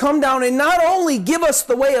to come down and not only give us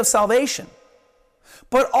the way of salvation,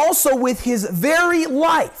 but also with his very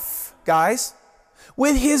life, guys,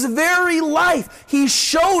 with his very life, he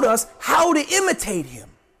showed us how to imitate him.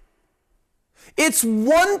 It's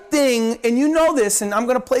one thing, and you know this, and I'm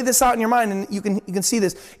going to play this out in your mind, and you can see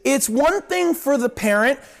this. It's one thing for the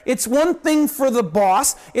parent, it's one thing for the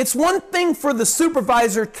boss, it's one thing for the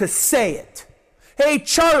supervisor to say it. Hey,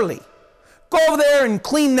 Charlie, go over there and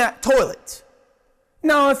clean that toilet.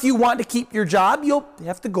 Now, if you want to keep your job, you'll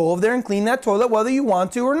have to go over there and clean that toilet whether you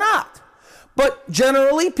want to or not. But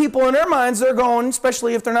generally, people in their minds, they're going,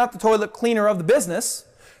 especially if they're not the toilet cleaner of the business,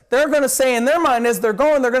 they're going to say in their mind as they're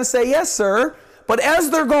going, they're going to say, yes, sir. But as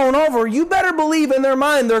they're going over, you better believe in their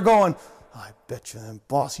mind, they're going, I bet you that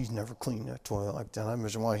boss, he's never cleaned that toilet like that. I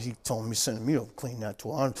imagine why he told me, sending me to clean that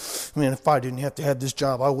toilet. I mean, if I didn't have to have this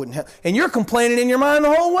job, I wouldn't have. And you're complaining in your mind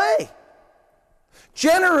the whole way.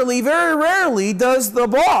 Generally, very rarely does the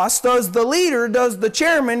boss, does the leader, does the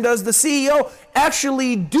chairman, does the CEO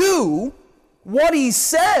actually do what he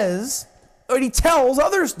says or he tells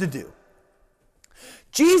others to do.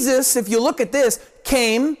 Jesus, if you look at this,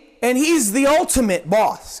 came and he's the ultimate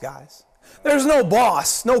boss, guys. There's no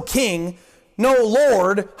boss, no king, no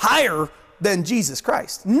Lord higher than Jesus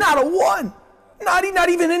Christ. Not a one. Not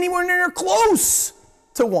even anywhere near close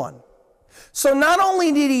to one. So not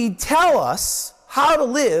only did he tell us how to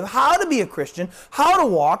live, how to be a Christian, how to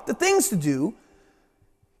walk, the things to do,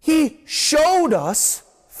 he showed us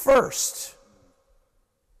first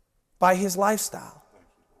by his lifestyle.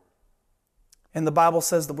 And the Bible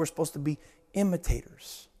says that we're supposed to be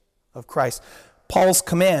imitators of Christ. Paul's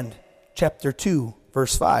command, chapter 2,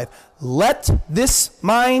 verse 5, let this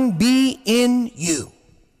mind be in you.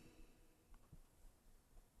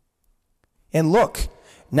 And look,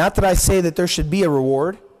 not that I say that there should be a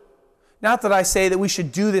reward, not that I say that we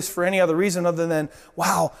should do this for any other reason other than,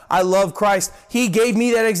 wow, I love Christ. He gave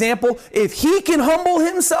me that example. If he can humble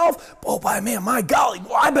himself, my golly,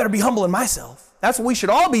 I better be humbling myself. That's what we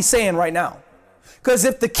should all be saying right now. Because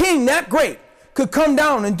if the king that great could come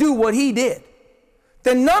down and do what he did,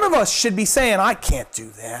 then none of us should be saying, I can't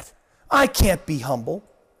do that. I can't be humble.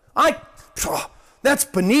 That's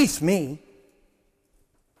beneath me.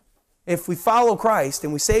 If we follow Christ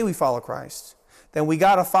and we say we follow Christ, then we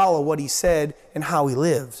got to follow what he said and how he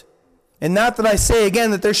lived. And not that I say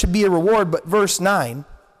again that there should be a reward, but verse 9,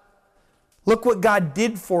 look what God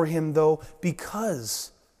did for him though,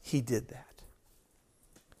 because he did that.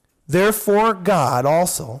 Therefore God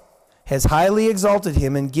also has highly exalted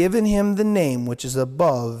him and given him the name which is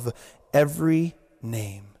above every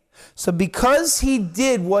name. So because he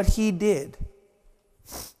did what he did,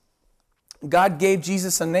 God gave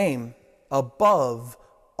Jesus a name above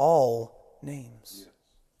all names.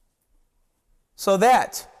 So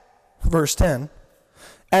that, verse 10,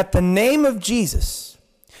 at the name of Jesus,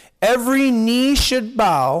 every knee should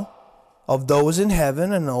bow of those in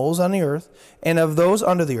heaven and those on the earth and of those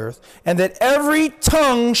under the earth, and that every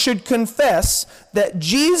tongue should confess that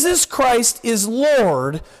Jesus Christ is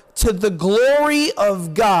Lord to the glory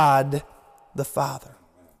of God the Father.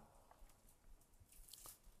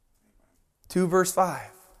 2 verse 5.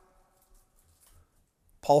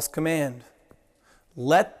 Paul's command.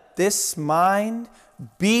 Let this mind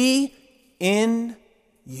be in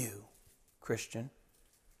you, Christian.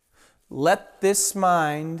 Let this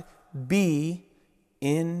mind be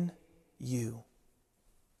in you.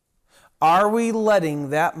 Are we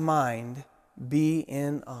letting that mind be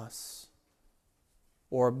in us?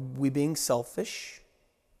 Or are we being selfish?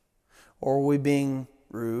 Or are we being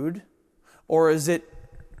rude? Or is it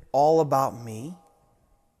all about me?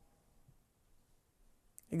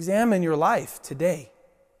 Examine your life today,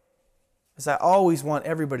 as I always want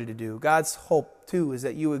everybody to do. God's hope, too, is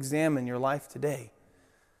that you examine your life today.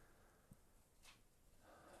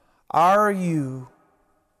 Are you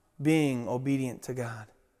being obedient to God?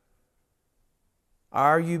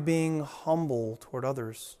 Are you being humble toward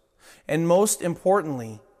others? And most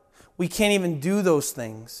importantly, we can't even do those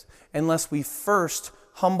things unless we first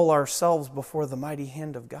humble ourselves before the mighty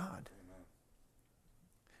hand of God.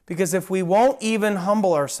 Because if we won't even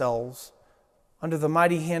humble ourselves under the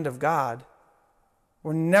mighty hand of God,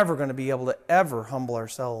 we're never going to be able to ever humble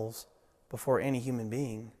ourselves before any human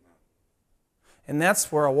being. And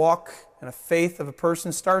that's where a walk and a faith of a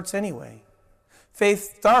person starts anyway.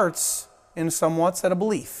 Faith starts in somewhat at a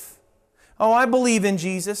belief. Oh, I believe in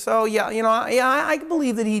Jesus. Oh, I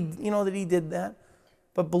believe that he did that.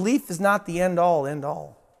 But belief is not the end all.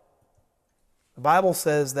 The Bible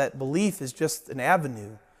says that belief is just an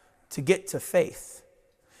avenue to get to faith.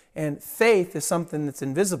 And faith is something that's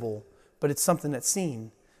invisible, but it's something that's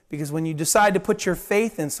seen. Because when you decide to put your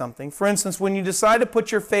faith in something, for instance, when you decide to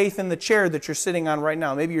put your faith in the chair that you're sitting on right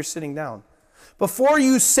now, maybe you're sitting down. Before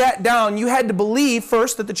you sat down, you had to believe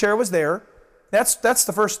first that the chair was there. That's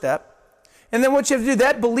the first step. And then what you have to do,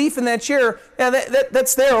 that belief in that chair,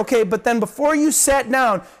 that's there, okay, but then before you sat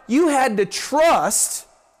down, you had to trust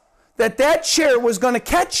that that chair was going to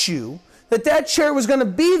catch you, that chair was going to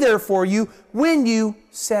be there for you when you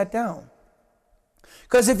sat down.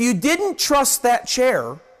 Because if you didn't trust that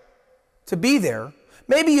chair to be there,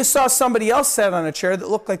 maybe you saw somebody else sat on a chair that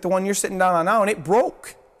looked like the one you're sitting down on now, and it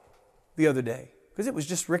broke the other day because it was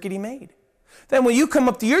just rickety made. Then when you come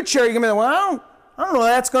up to your chair, you're going to be like, well, I don't know,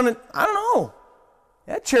 I don't know.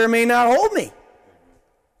 That chair may not hold me.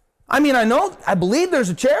 I believe there's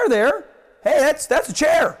a chair there. Hey, that's a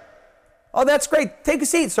chair. Oh, that's great. Take a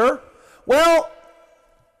seat, sir. Well,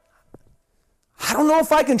 I don't know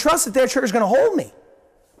if I can trust that chair is going to hold me.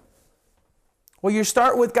 Well, you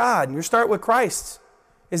start with God, and you start with Christ,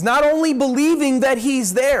 is not only believing that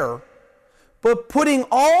He's there, but putting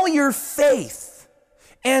all your faith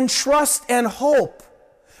and trust and hope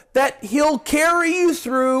that He'll carry you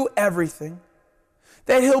through everything,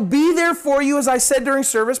 that He'll be there for you, as I said during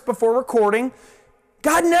service before recording.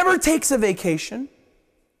 God never takes a vacation.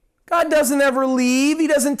 God doesn't ever leave. He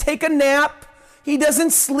doesn't take a nap. He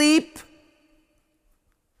doesn't sleep.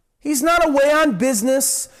 He's not away on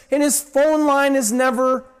business, and His phone line is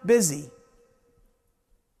never busy.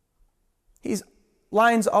 His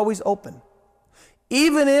line's always open.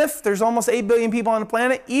 Even if there's almost 8 billion people on the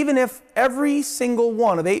planet, even if every single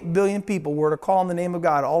one of 8 billion people were to call on the name of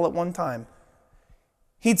God all at one time,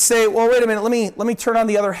 He'd say, well, wait a minute, let me turn on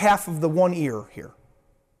the other half of the one ear here.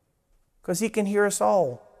 Because He can hear us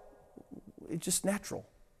all. It's just natural.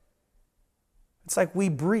 It's like we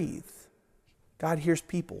breathe. God hears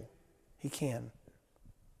people. He can.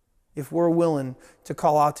 If we're willing to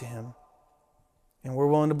call out to Him, and we're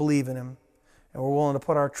willing to believe in Him, and we're willing to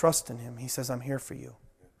put our trust in Him, He says, I'm here for you.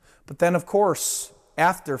 But then, of course,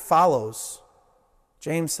 after follows,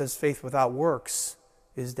 James says faith without works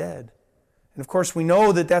is dead. And of course, we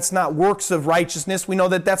know that that's not works of righteousness. We know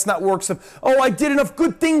that that's not works of, I did enough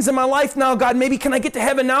good things in my life now, God, maybe can I get to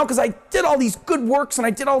heaven now because I did all these good works and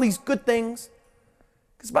I did all these good things.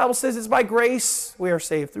 Because the Bible says it's by grace we are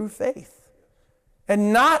saved through faith.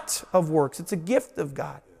 And not of works. It's a gift of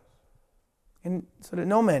God. And so that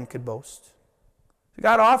no man could boast.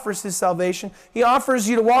 God offers His salvation. He offers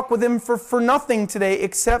you to walk with Him for nothing today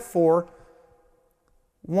except for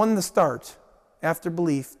one, the start, after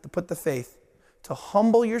belief, to put the faith, to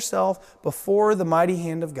humble yourself before the mighty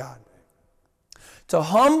hand of God. To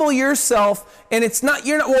humble yourself, and it's not,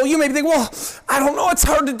 you may think, I don't know, it's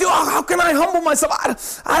hard to do. How can I humble myself?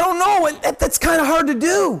 I don't know, that's kind of hard to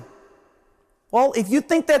do. Well, if you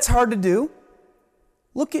think that's hard to do,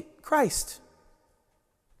 look at Christ.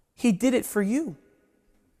 He did it for you.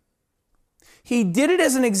 He did it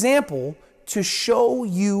as an example to show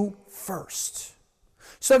you first.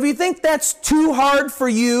 So if you think that's too hard for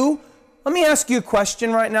you, let me ask you a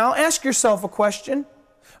question right now. Ask yourself a question.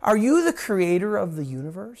 Are you the creator of the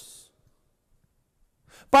universe?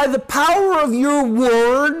 By the power of your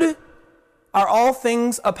word, are all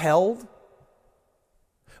things upheld?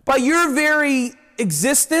 By your very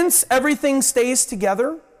existence, everything stays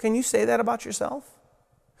together? Can you say that about yourself?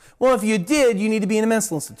 Well, if you did, you need to be in a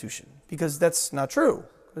mental institution, because that's not true.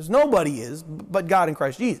 Because nobody is but God in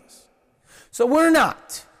Christ Jesus. So we're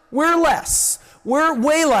not. We're less. We're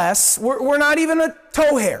way less. We're not even a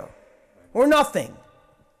toe hair. We're nothing.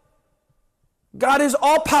 God is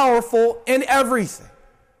all-powerful in everything.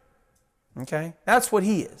 Okay? That's what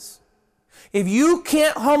He is. If you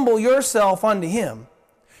can't humble yourself unto Him,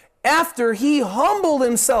 after He humbled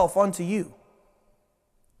Himself unto you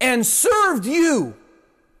and served you,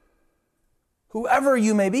 whoever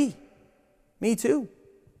you may be, me too,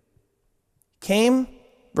 came,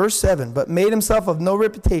 verse 7, but made Himself of no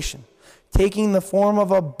reputation, taking the form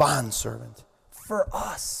of a bondservant for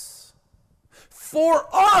us. For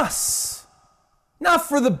us. Not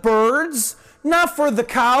for the birds, not for the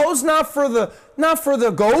cows, not for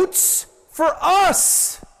the goats, for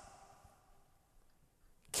us.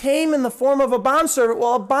 Came in the form of a bondservant.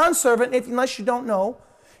 Well, a bondservant, unless you don't know,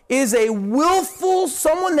 is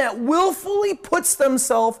someone that willfully puts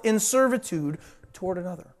themselves in servitude toward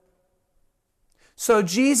another. So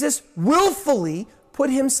Jesus willfully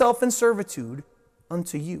put Himself in servitude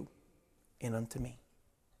unto you and unto me.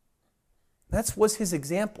 That was His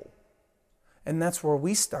example. And that's where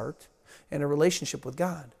we start in a relationship with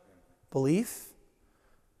God. Belief,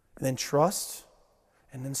 and then trust,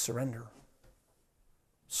 and then surrender.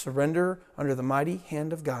 Surrender under the mighty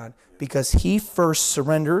hand of God, because He first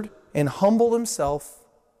surrendered and humbled Himself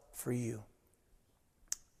for you.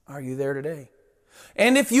 Are you there today?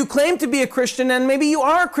 And if you claim to be a Christian, and maybe you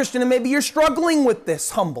are a Christian, and maybe you're struggling with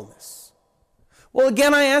this humbleness, well,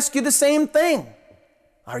 again, I ask you the same thing.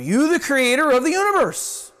 Are you the creator of the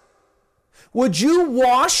universe? Would you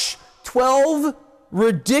wash 12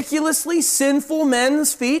 ridiculously sinful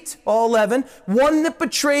men's feet, all 11, one that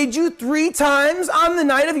betrayed you 3 times on the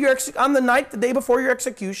night the day before your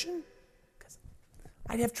execution? Because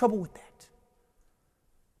I'd have trouble with that.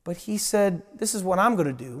 But He said, this is what I'm going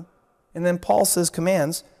to do. And then Paul says,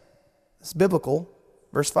 commands, it's biblical,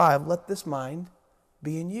 verse 5, let this mind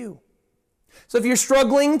be in you. So if you're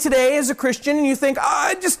struggling today as a Christian and you think,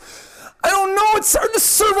 I don't know, it's hard to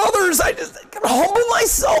serve others, I gotta humble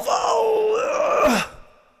myself.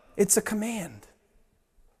 It's a command.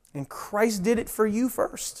 And Christ did it for you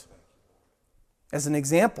first, as an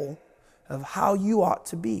example of how you ought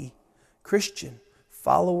to be Christian,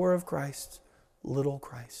 follower of Christ, little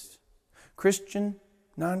Christ. Christian,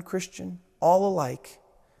 non-Christian, all alike,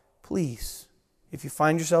 please, if you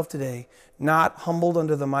find yourself today not humbled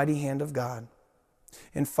under the mighty hand of God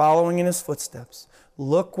and following in his footsteps,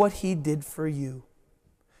 look what he did for you.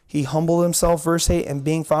 He humbled himself, verse 8, and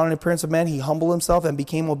being found in appearance of men, he humbled himself and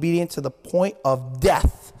became obedient to the point of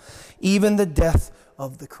death, even the death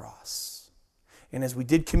of the cross. And as we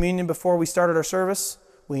did communion before we started our service,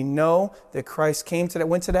 we know that Christ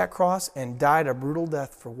went to that cross and died a brutal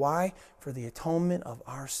death. For why? For the atonement of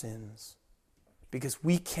our sins. Because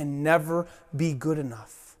we can never be good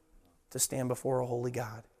enough to stand before a holy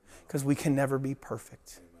God. Because we can never be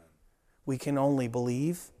perfect. We can only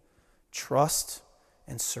believe, trust,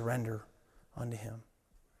 and surrender unto him.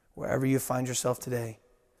 Wherever you find yourself today,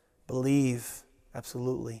 believe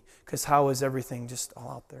absolutely. Because how is everything just all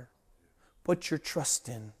out there? Put your trust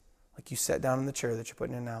in, like you sat down in the chair that you're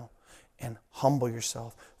putting in now, and humble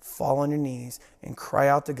yourself, fall on your knees, and cry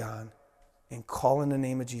out to God, and call in the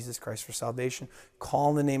name of Jesus Christ for salvation. Call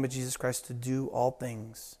in the name of Jesus Christ to do all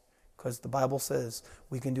things. Because the Bible says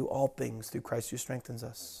we can do all things through Christ who strengthens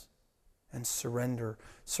us. And surrender.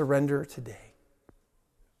 Surrender today.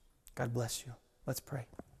 God bless you. Let's pray.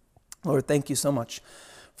 Lord, thank you so much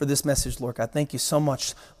for this message, Lord God. Thank you so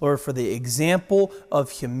much, Lord, for the example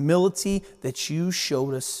of humility that you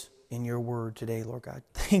showed us in your word today, Lord God.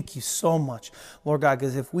 Thank you so much, Lord God,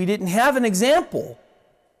 because if we didn't have an example,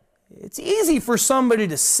 it's easy for somebody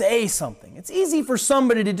to say something. It's easy for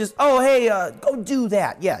somebody to just, oh, hey, go do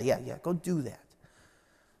that. Yeah, go do that.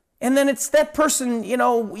 And then it's that person,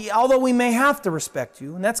 although we may have to respect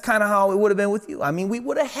you, and that's kind of how it would have been with you. I mean, we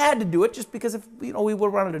would have had to do it just because if, we would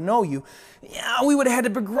have wanted to know you. Yeah, we would have had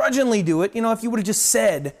to begrudgingly do it, if you would have just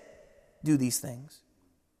said, do these things.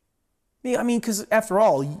 I mean, because after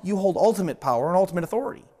all, you hold ultimate power and ultimate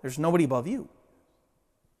authority. There's nobody above you.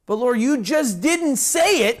 But Lord, you just didn't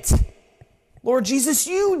say it. Lord Jesus,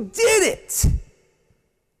 you did it.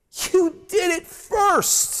 You did it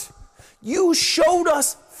first. You showed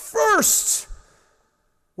us first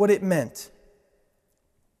what it meant.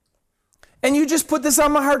 And you just put this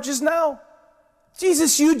on my heart just now.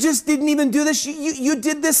 Jesus, you just didn't even do this. You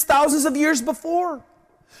did this thousands of years before.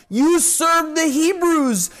 You served the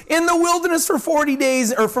Hebrews in the wilderness for 40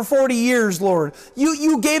 days or for 40 years, Lord.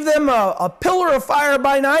 You gave them a pillar of fire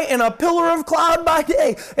by night and a pillar of cloud by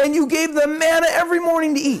day. And you gave them manna every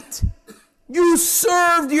morning to eat. You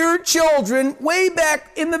served your children way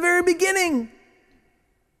back in the very beginning.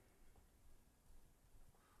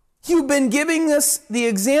 You've been giving us the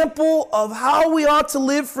example of how we ought to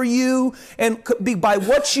live for you and by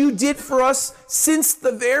what you did for us since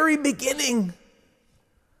the very beginning.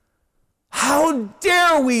 How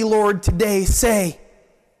dare we, Lord, today say,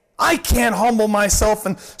 I can't humble myself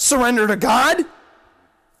and surrender to God.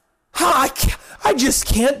 I just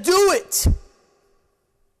can't do it.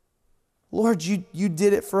 Lord, you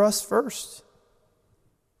did it for us first.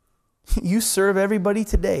 You serve everybody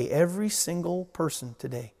today, every single person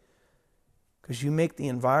today. Because you make the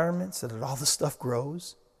environment so that all the stuff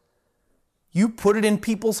grows. You put it in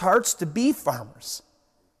people's hearts to be farmers.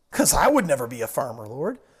 Because I would never be a farmer,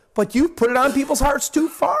 Lord. But you put it on people's hearts to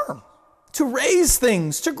farm, to raise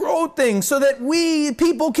things, to grow things, so that we,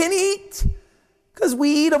 people, can eat. Because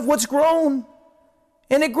we eat of what's grown.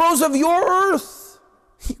 And it grows of your earth.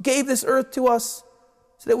 You gave this earth to us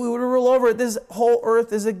so that we would rule over it. This whole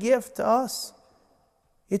earth is a gift to us.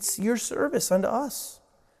 It's your service unto us.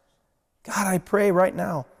 God, I pray right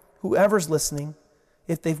now, whoever's listening,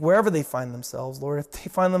 wherever they find themselves, Lord, if they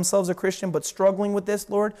find themselves a Christian but struggling with this,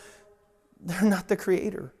 Lord, they're not the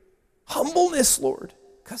creator. Humbleness, Lord,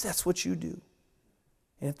 because that's what you do.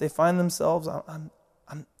 And if they find themselves,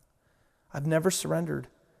 I've never surrendered.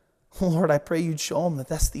 Lord, I pray you'd show them that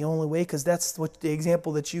that's the only way, because that's the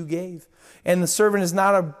example that you gave. And the servant is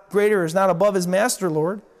not above his master,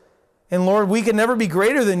 Lord. And Lord, we can never be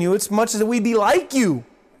greater than you. It's much as we be like you.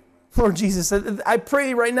 Lord Jesus, I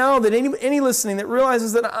pray right now that any listening that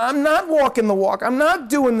realizes that I'm not walking the walk, I'm not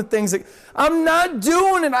doing the things that I'm not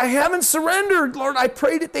doing it, I haven't surrendered. Lord, I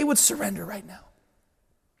pray that they would surrender right now.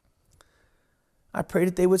 I pray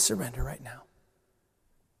that they would surrender right now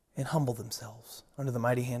and humble themselves under the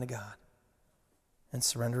mighty hand of God and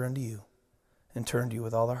surrender unto you and turn to you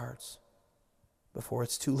with all their hearts before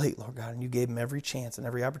it's too late, Lord God, and you gave them every chance and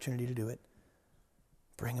every opportunity to do it.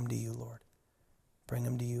 Bring them to you, Lord. Bring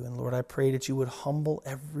them to you. And Lord, I pray that you would humble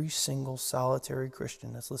every single solitary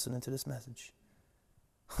Christian that's listening to this message.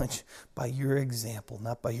 By your example,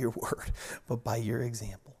 not by your word, but by your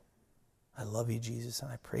example. I love you, Jesus, and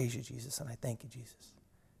I praise you, Jesus, and I thank you, Jesus.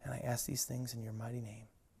 And I ask these things in your mighty name.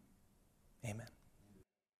 Amen.